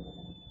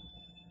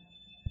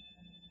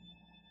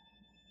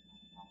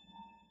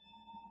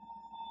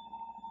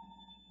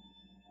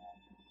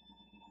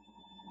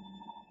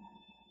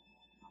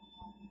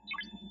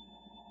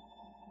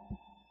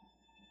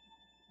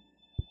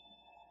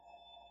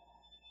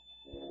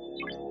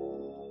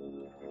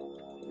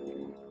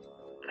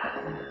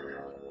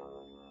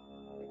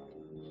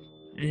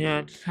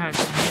 Yeah, just had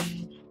to.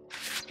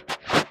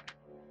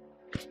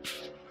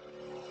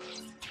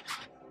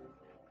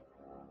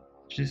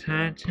 Just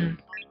had to.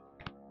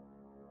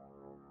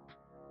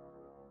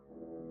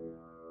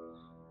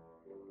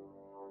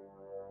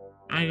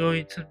 I go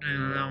eat something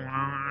in a little while.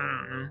 I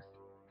don't know.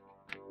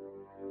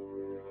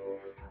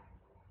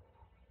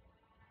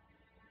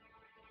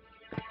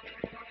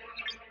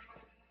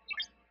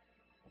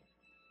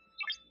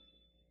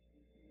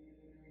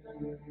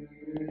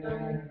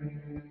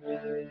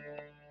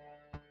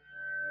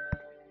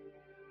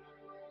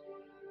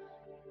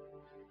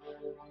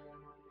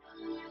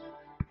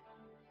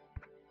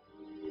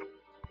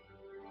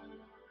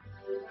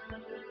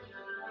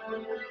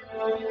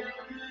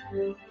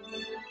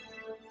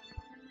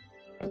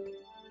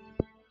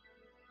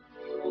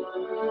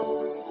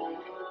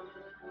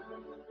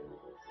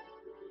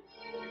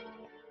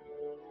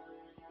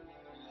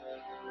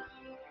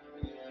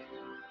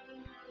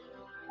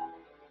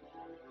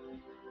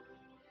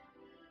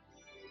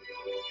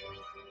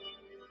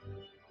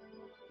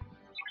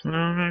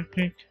 Well, right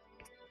quick.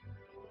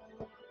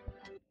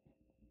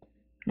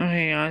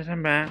 Okay, guys,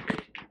 I'm back.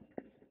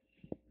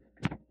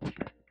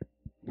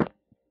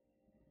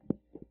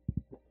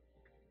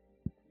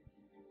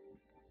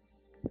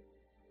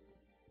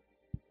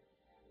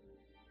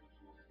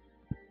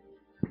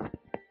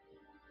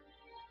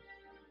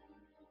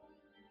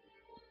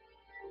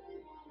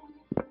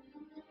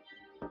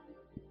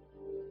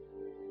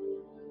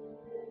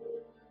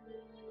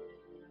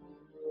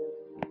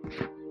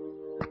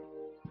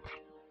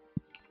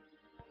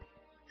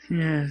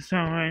 Yeah, so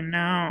right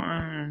now,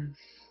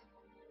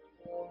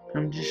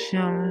 I'm just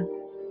chilling.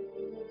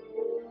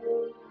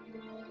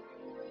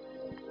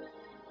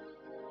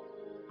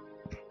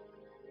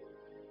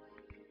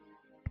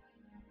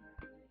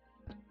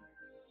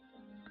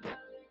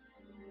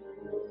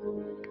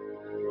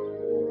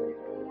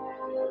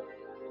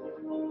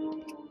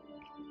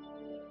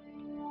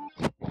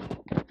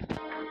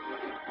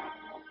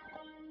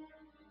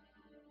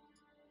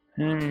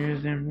 And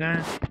using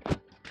that.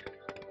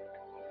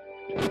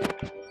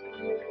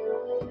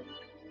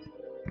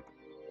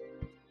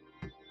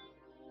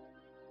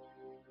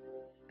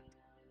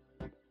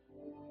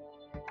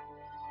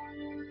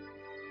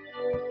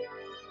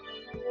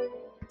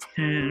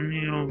 And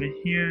me over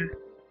here.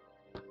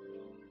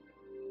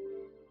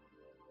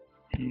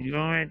 You go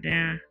right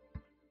there.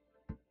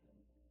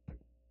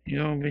 You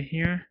go over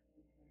here.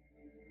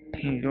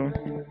 You go.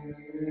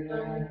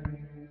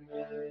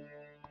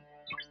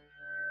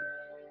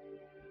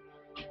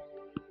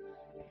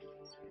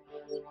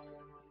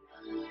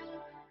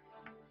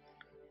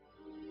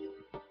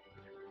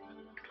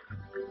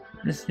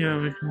 Let's see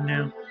what we can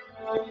do.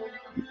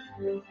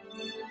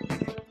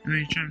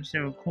 Make sure I'm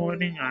still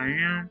recording. I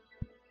am.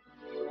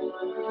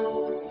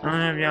 I don't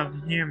know if y'all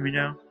can hear me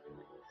though.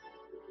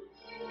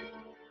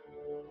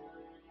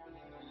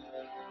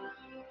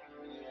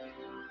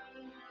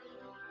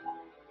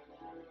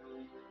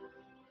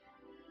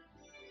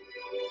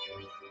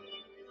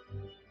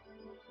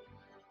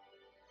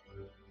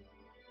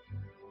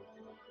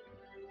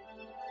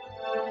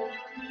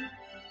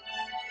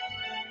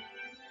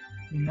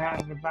 We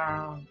have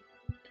about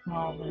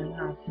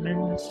 12.5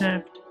 minutes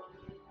left.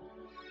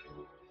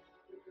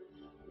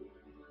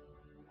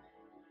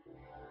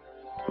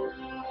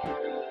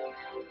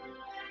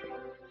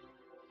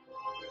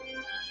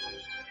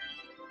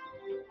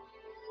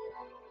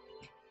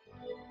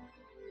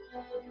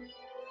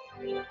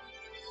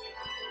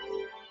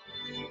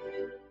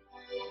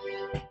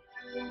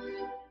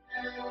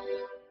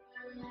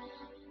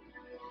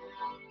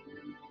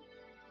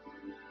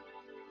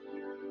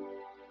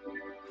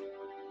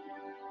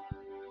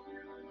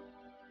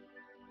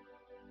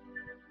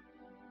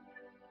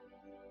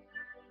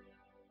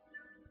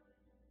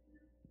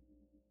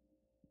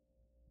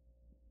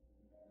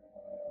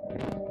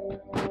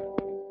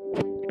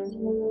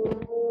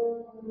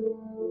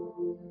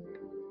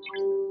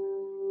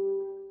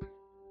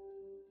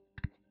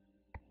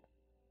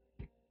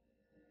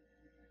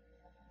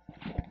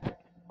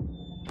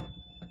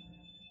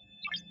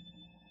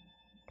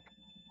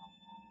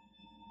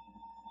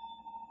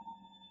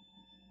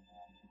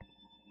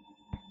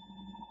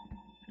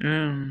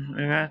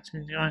 I got to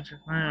go to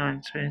clean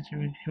on space if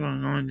we keep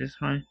on going this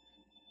way.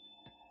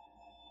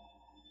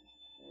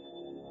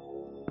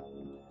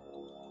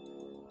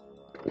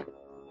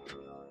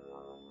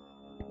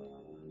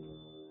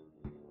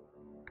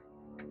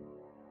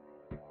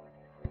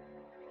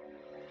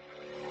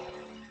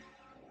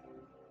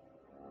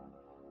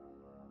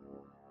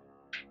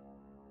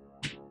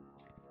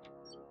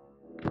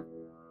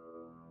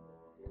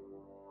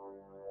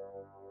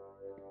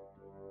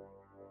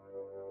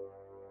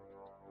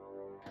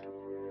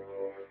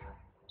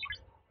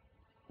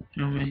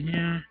 over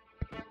here.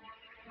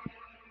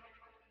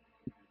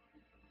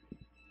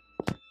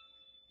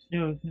 See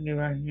what we can do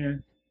right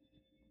here.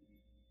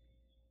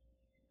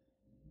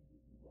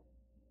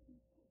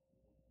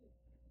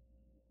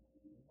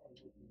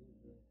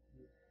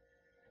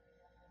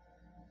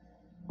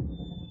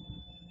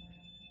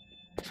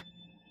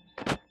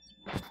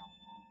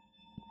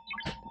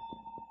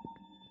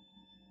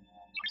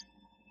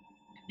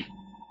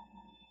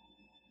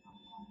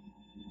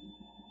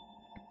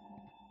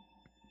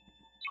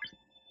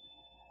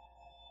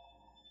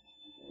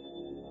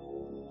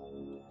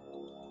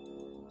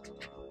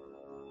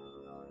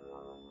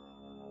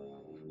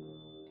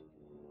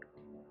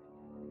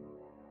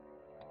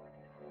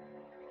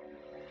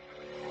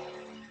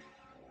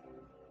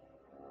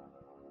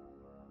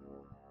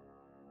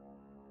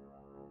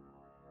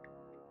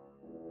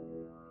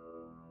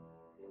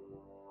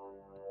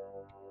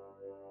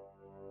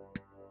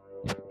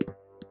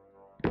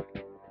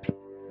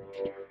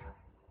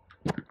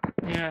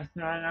 Yes,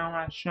 I know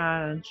my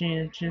strategy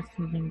is just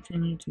to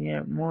continue to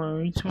get more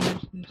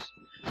resources.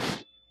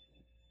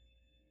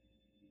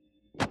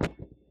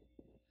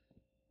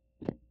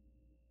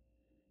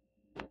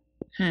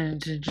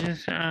 And to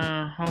just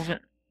hope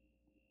that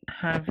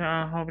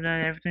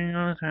everything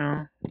goes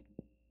well.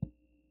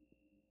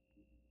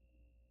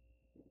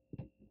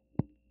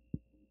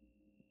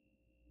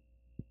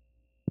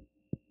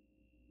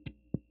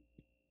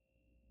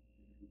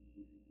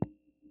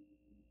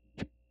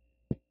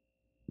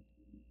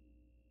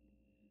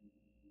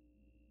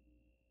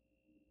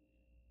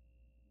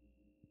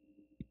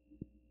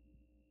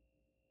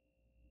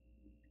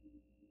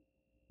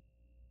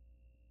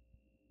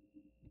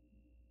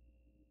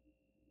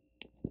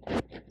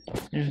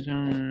 There's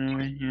someone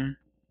over here.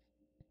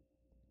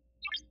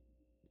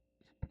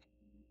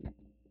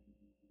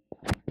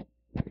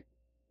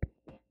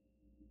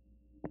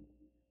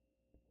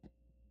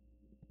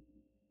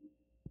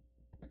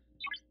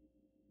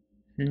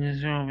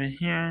 There's over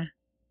here.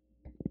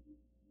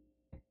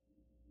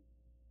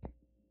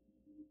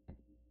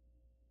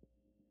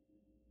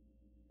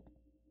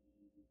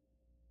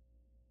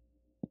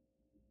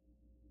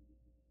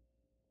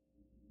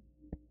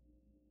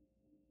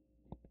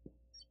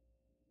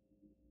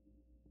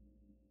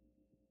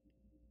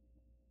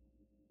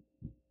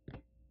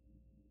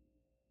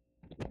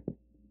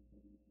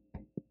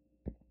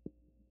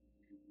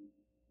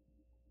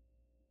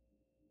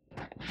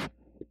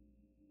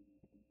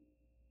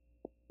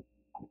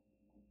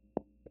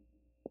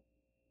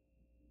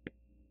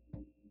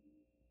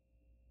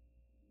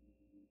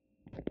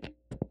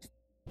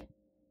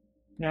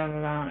 We have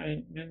about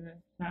 8 minutes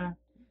left.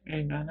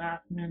 8.5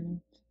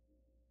 minutes.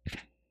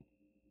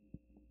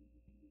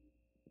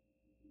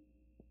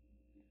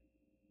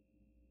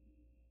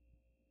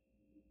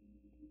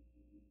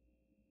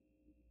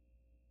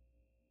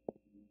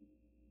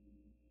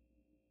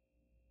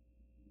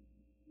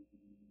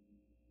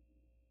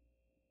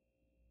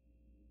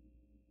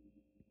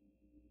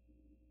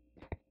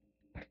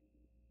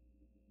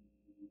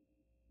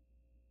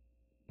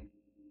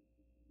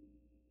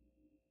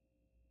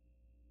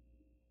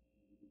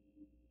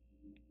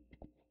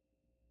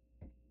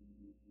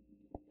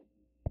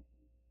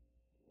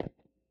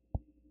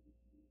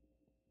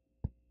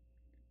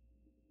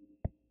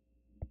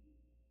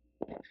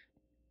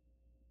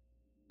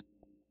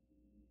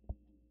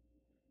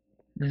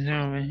 There's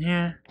over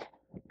here.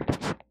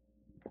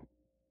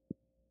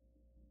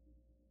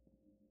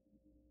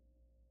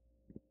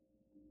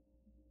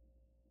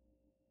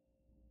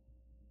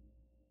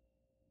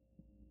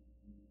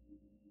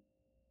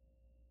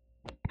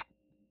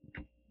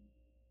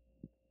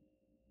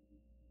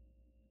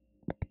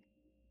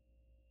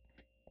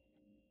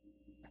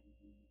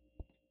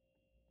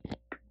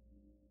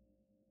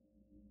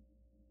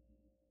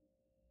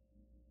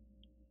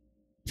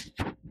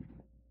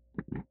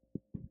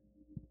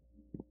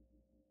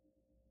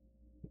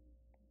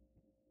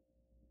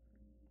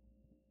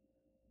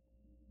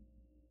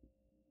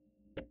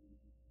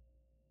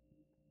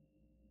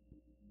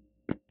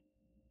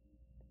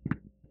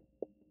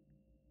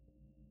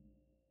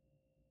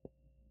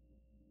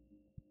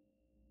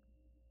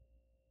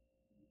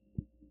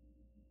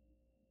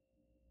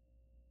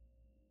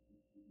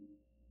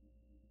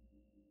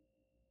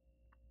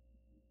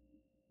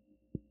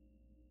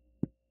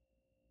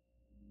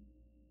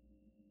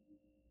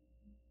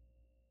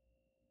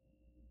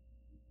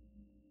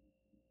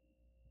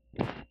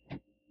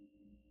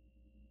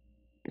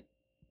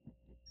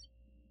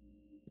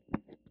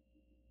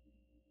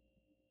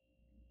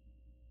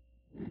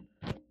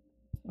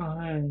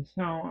 Okay,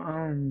 so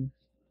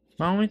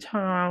let me talk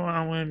about what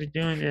I'm going to be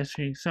doing this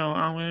week. So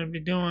I'm going to be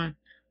doing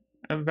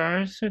a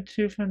verse or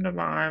two from the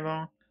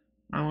Bible.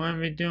 I'm going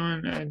to be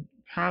doing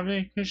probably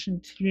a Christian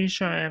TV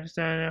show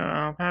episode.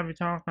 I'll probably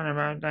talking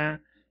about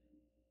that,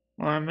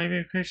 or maybe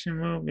a Christian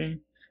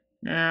movie.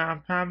 And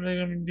I'm probably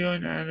going to be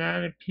doing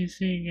another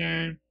PC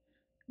game,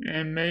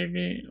 and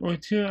maybe or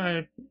two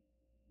other.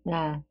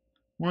 Well,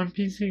 one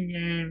PC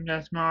game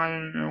that's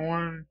modern and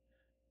one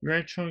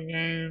retro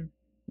game,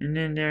 and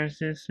then there's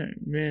this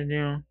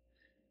video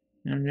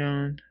I'm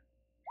doing.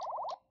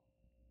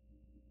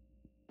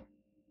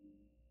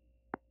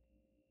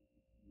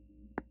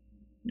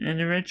 And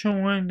the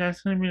ritual one,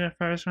 that's gonna be the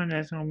first one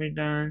that's gonna be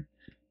done.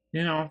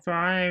 Then on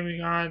Friday we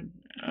got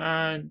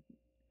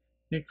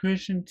the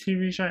Christian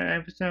TV show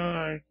episode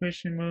or the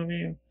Christian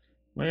movie,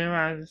 whatever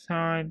I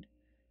decide.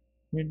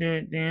 We do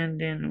it then.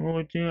 Then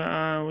we'll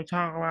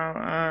talk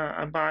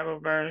about a Bible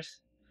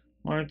verse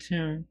or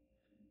two.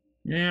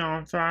 Then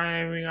on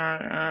Friday we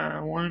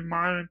got one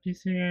modern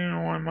PC game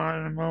and one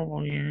modern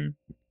mobile game.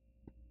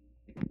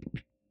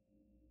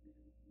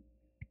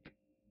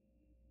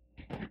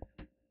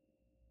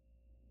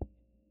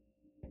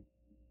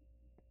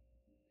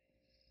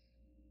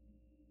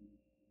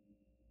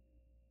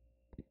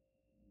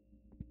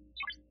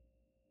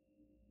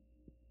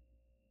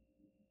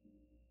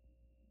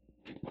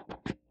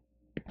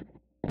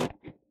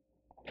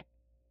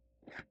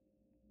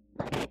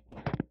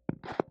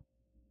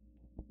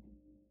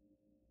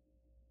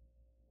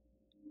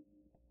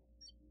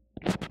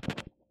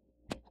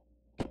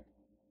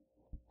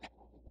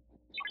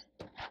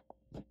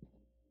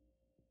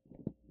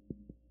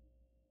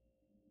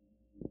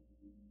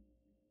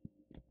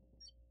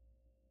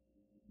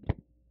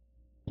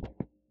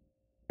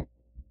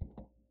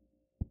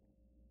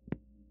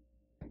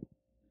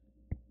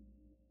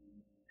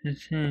 It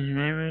says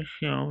maybe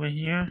she over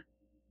here.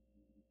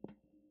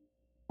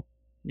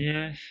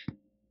 Yes.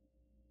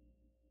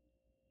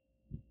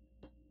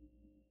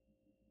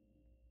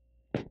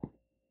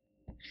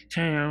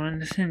 Tell you, I want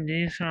to send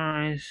these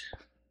guys.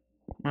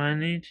 What I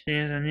need to do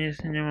is I need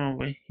to send them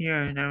over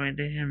here. That way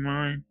they can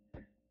mine.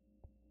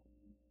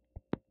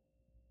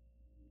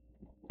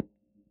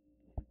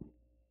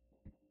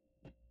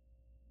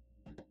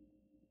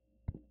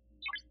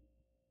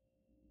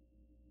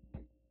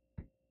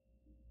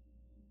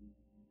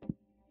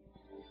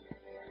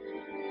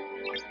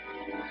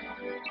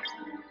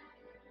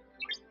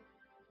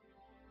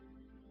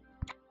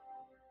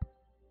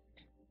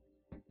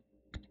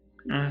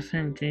 I'll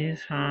send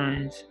these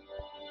guys.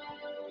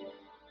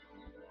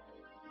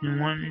 And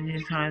one of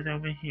these guys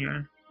over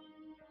here.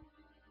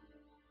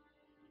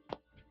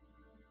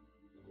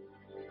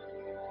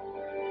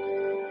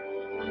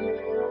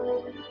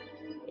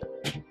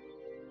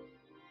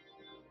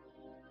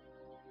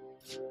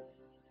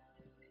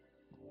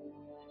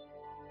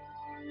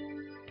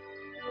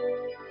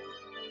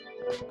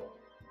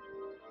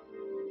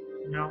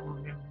 Y'all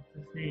won't be able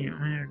to see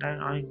when that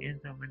guy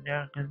gets over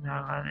there because I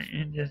gotta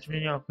end this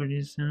video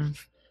pretty soon.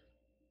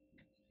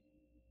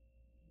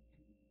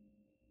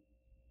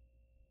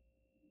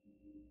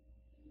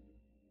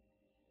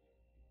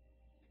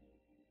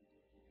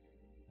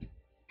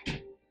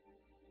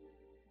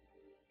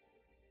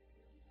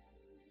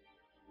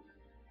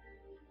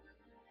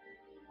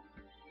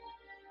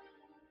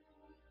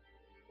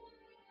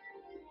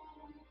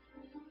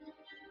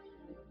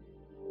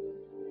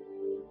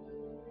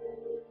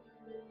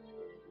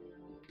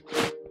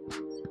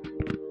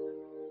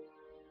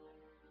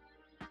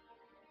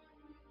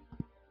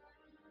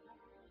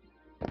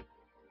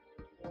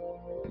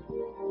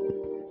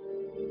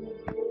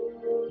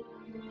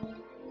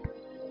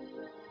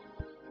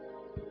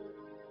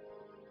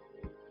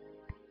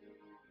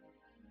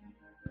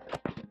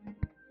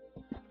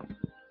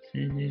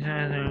 See these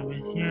guys are over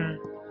here.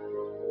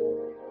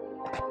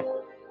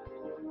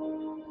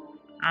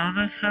 I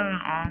like having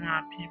all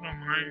my people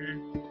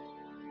mining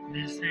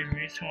the same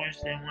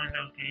resource in one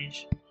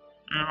location.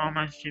 And all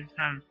my ships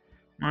have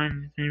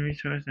mined the same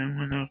resource in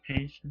one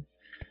location.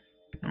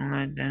 Don't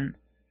like that.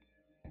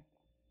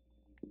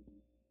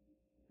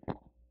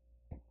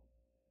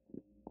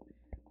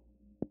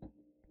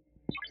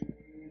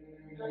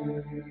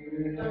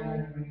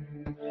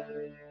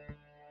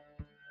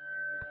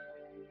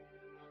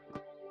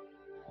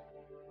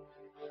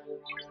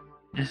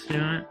 Let's do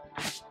it.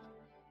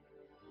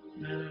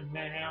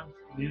 Nothing else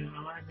to do. I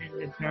might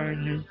be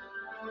determined.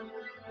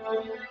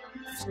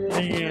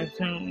 But yeah,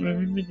 so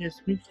remember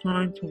this, be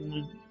kind to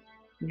one.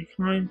 Be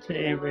kind to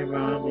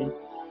everybody.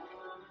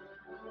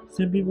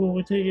 Some people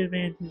will take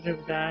advantage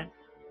of that.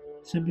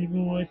 Some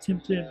people will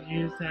attempt to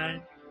abuse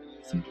that.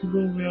 Some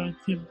people will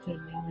attempt to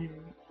be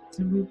mean.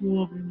 Some people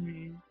will be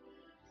mean.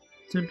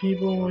 Some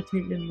people will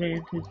take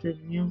advantage of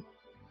you.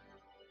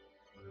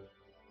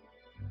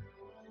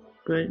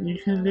 But you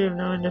can live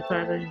knowing the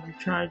fact that you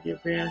tried your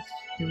best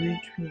to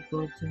reach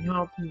people, to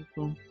help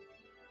people.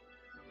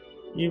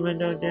 Even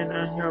though they're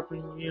not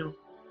helping you,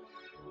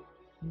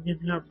 you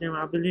can help them.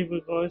 I believe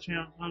it goes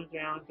around, comes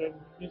around. So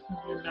this is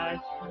a nice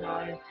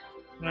life.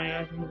 I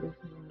ask you, this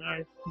is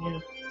nice, yeah.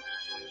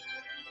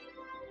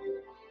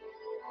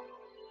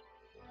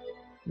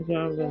 That's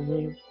how I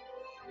believe.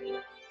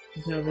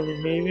 That's how I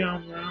believe. Maybe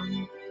I'm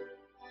wrong.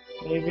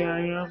 Maybe I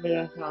am, but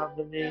that's how I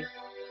believe.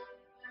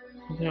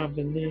 That's how I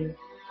believe.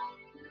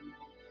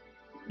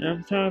 And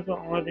I'm sorry for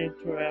all the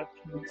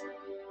interruptions.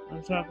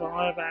 I'm sorry for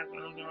all the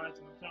background noise.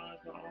 I'm sorry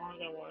for all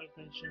the words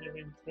that should have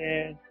been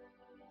said.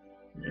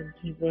 And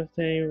people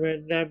say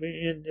read that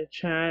in the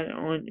chat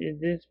on in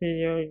this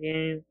video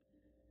game,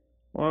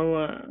 or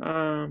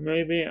what?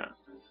 Maybe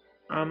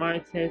I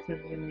might say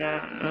something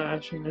that I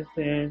shouldn't have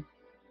said.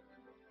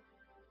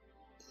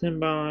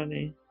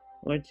 Somebody.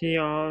 or to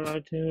y'all or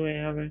to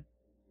whoever.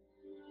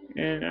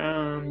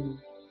 And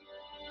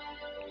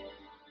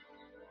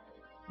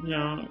you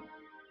know,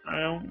 I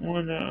don't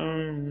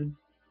wanna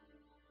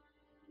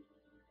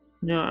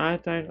I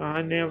think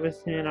I never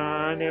sinned, or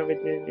I never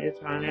did this,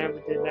 or I never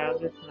did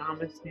that. Listen,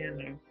 I'm a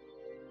sinner.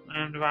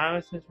 And the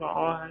Bible says, for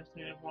all have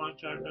sinned and fallen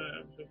short of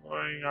the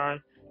glory of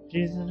God.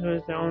 Jesus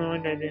was the only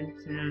one that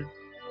didn't sin.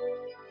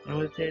 That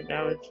was it.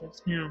 That was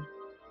just him.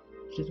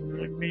 Just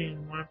one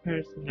being, one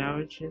person. That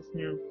was just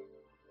him.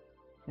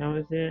 That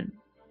was it.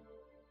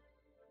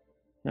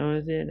 That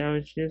was it. That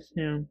was just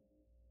him.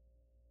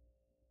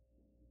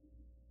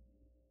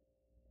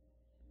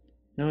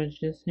 That was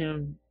just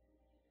him.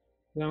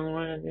 The only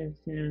one that didn't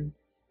sin.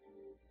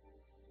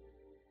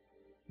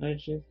 That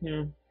was just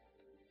him.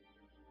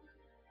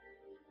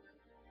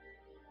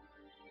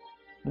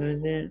 That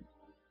was it.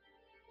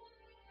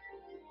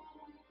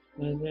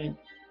 That was it.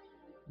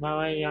 By the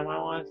way, y'all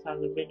might want to stop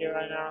the video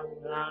right now,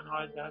 because I don't know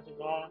if that's a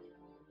goal.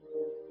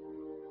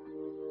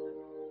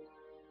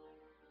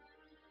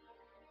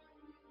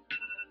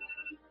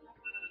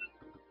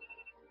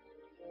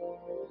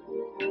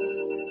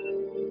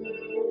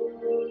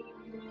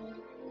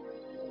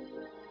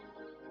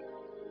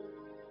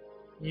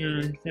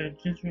 Yeah, so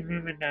just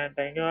remember that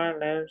God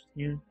loves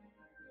you.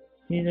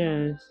 He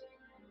does.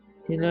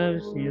 He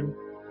loves you.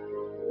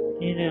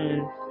 He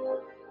does.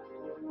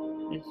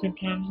 And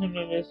sometimes some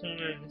of us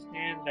don't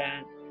understand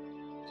that.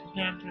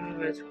 Sometimes some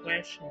of us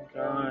question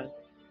God.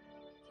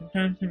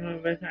 Sometimes some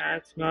of us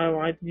ask God,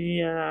 why did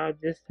you allow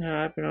this to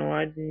happen? Or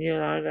why did you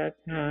allow that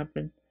to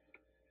happen?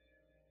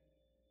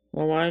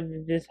 Or why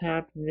did this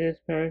happen to this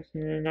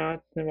person and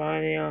not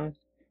somebody else?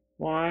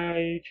 Why are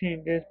you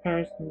treating this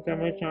person so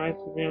much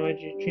nicer than what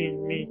you treat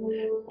me?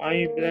 Why are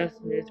you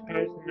blessing this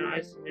person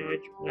nicer than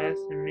what you're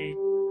blessing me?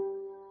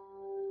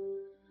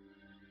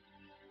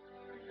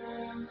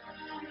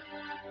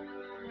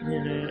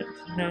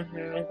 Sometimes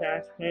some of us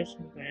ask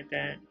questions like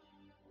that.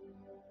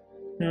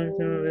 Sometimes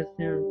some of us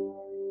do.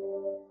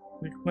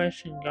 We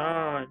question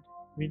God.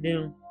 We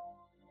do.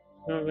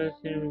 Some of us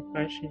do. We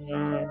question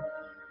God.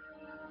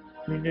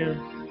 We do.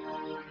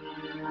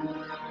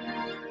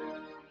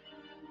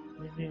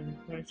 We do. We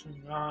question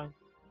God.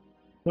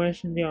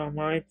 Question the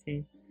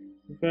Almighty.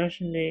 We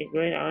question the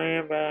great I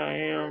am that I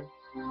am.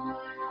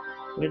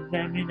 But does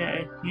that mean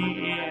that He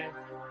is,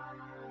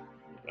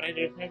 like,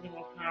 there's nothing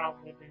more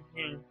powerful than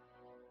Him?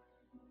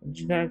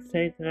 Jesus said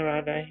Satan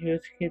about that he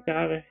was kicked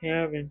out of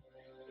heaven.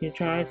 He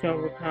tried to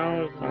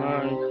overpower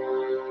God.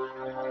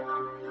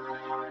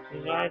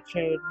 And God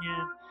showed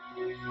him.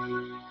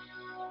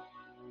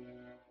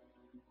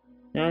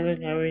 Now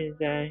look how he's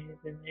died.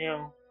 He's in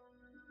hell.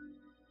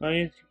 I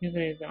guess you could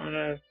say he's on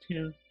earth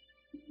too.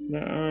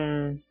 But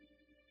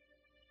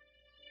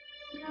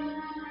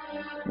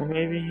or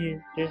maybe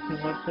he's just in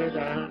one place,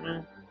 I don't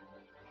know.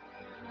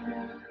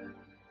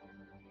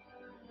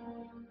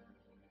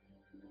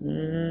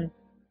 Mm-hmm.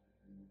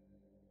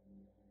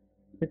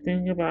 But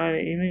think about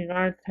it, even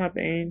God's top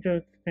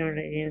angels turn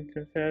against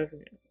themselves.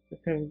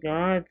 Because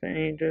God's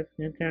angels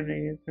can turn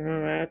against him.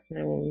 I'm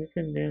asking what we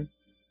can do.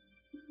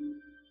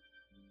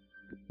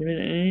 Even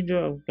an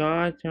angel of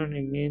God turned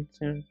against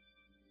him.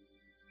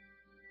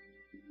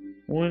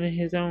 One of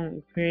his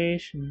own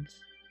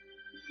creations.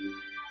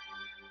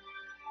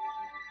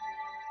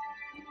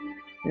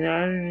 And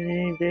I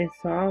believe they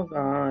saw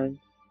God.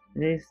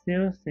 And they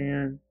still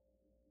sin.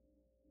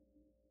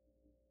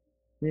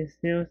 They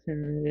still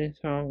sin and they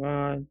saw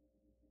God.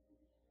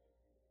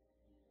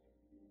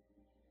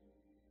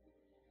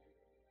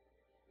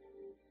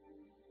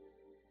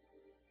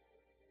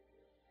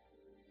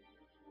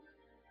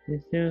 They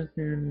still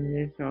sin and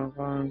they saw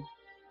God.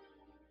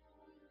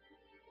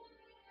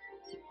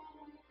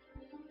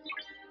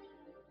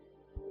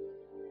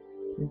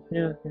 They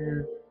still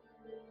sin.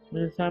 I'm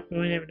gonna stop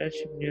whenever that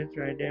ship gets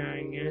right there,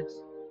 I guess.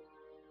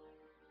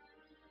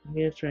 It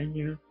gets right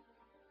here.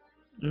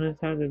 I'm gonna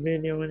stop the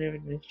video whenever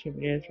this ship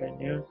gets right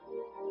there.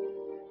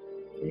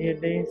 Yeah,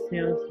 they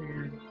still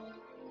sin.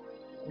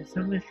 There's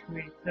so much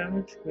grief, so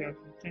much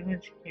corruption, so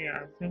much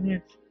chaos, so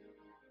much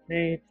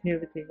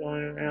negativity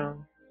going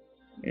around.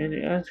 And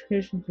as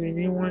Christians, we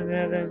need one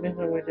another, and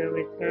therefore we do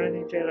return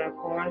each other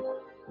apart,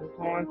 with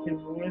hearts and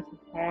voice,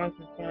 with hearts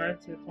and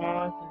thoughts, with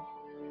hearts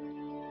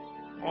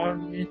and all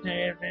of these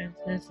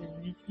advances.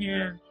 And you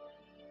can't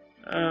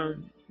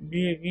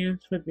be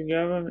against what the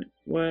government,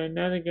 what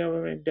another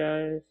government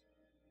does,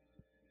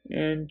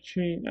 and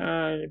treat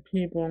the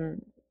people.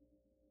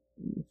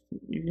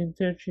 You can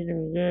still treat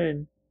them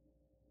good.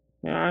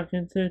 Now, I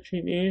can still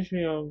treat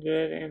Israel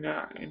good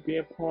and be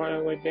a part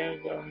of what their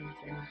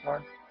government's in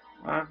part.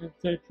 I can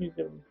still treat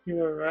the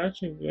people of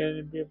Russia good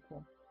and be a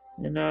part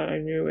and not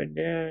agree with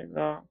their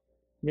law,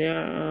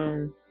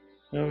 their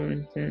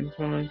government's in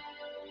part.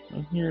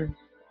 I can.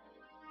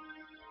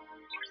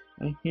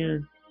 I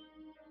can.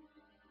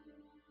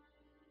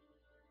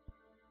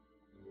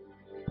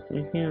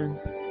 I can.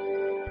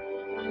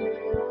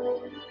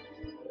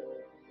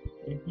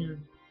 I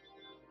can.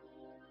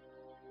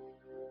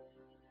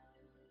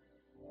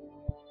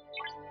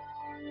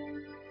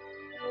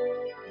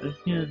 I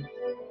can.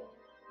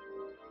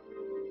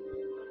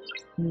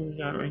 Who we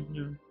got right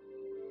now?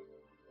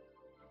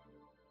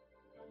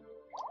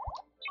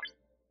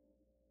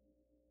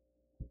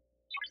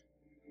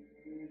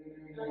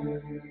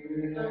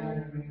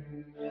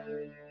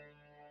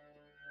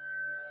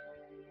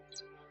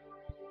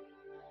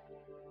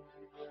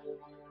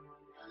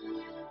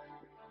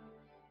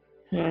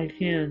 I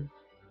can.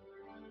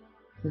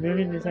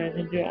 Remember this, I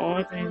can do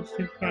all things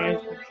through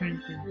Christ who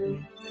strengthens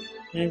me.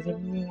 And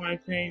some people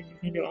might say you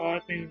can do all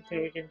things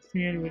so we can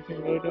sin, we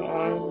can go do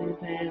all of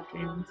these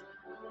things.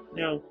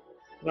 No.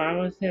 The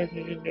Bible says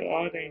we can do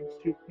all things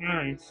through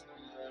Christ.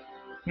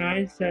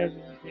 Christ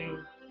doesn't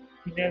do,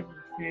 he doesn't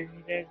sin,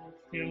 he doesn't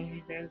steal,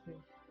 he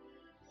doesn't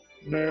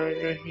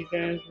murder, he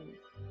doesn't,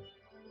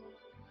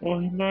 well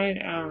he might,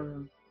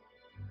 no,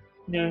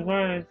 he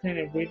might not sin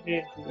if we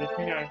did to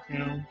defend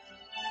ourselves,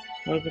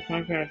 or to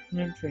conquer our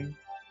country.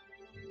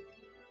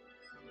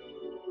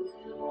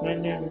 I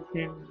never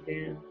sinned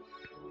then.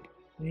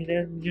 He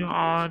doesn't do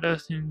all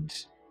those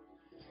things.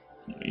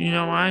 You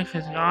know why?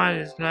 Because God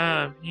is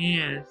love. He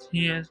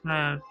is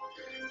love.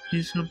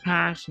 His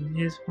compassion,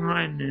 His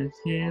kindness,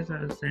 He is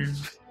those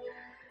things.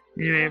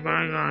 Anyway,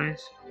 bye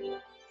guys.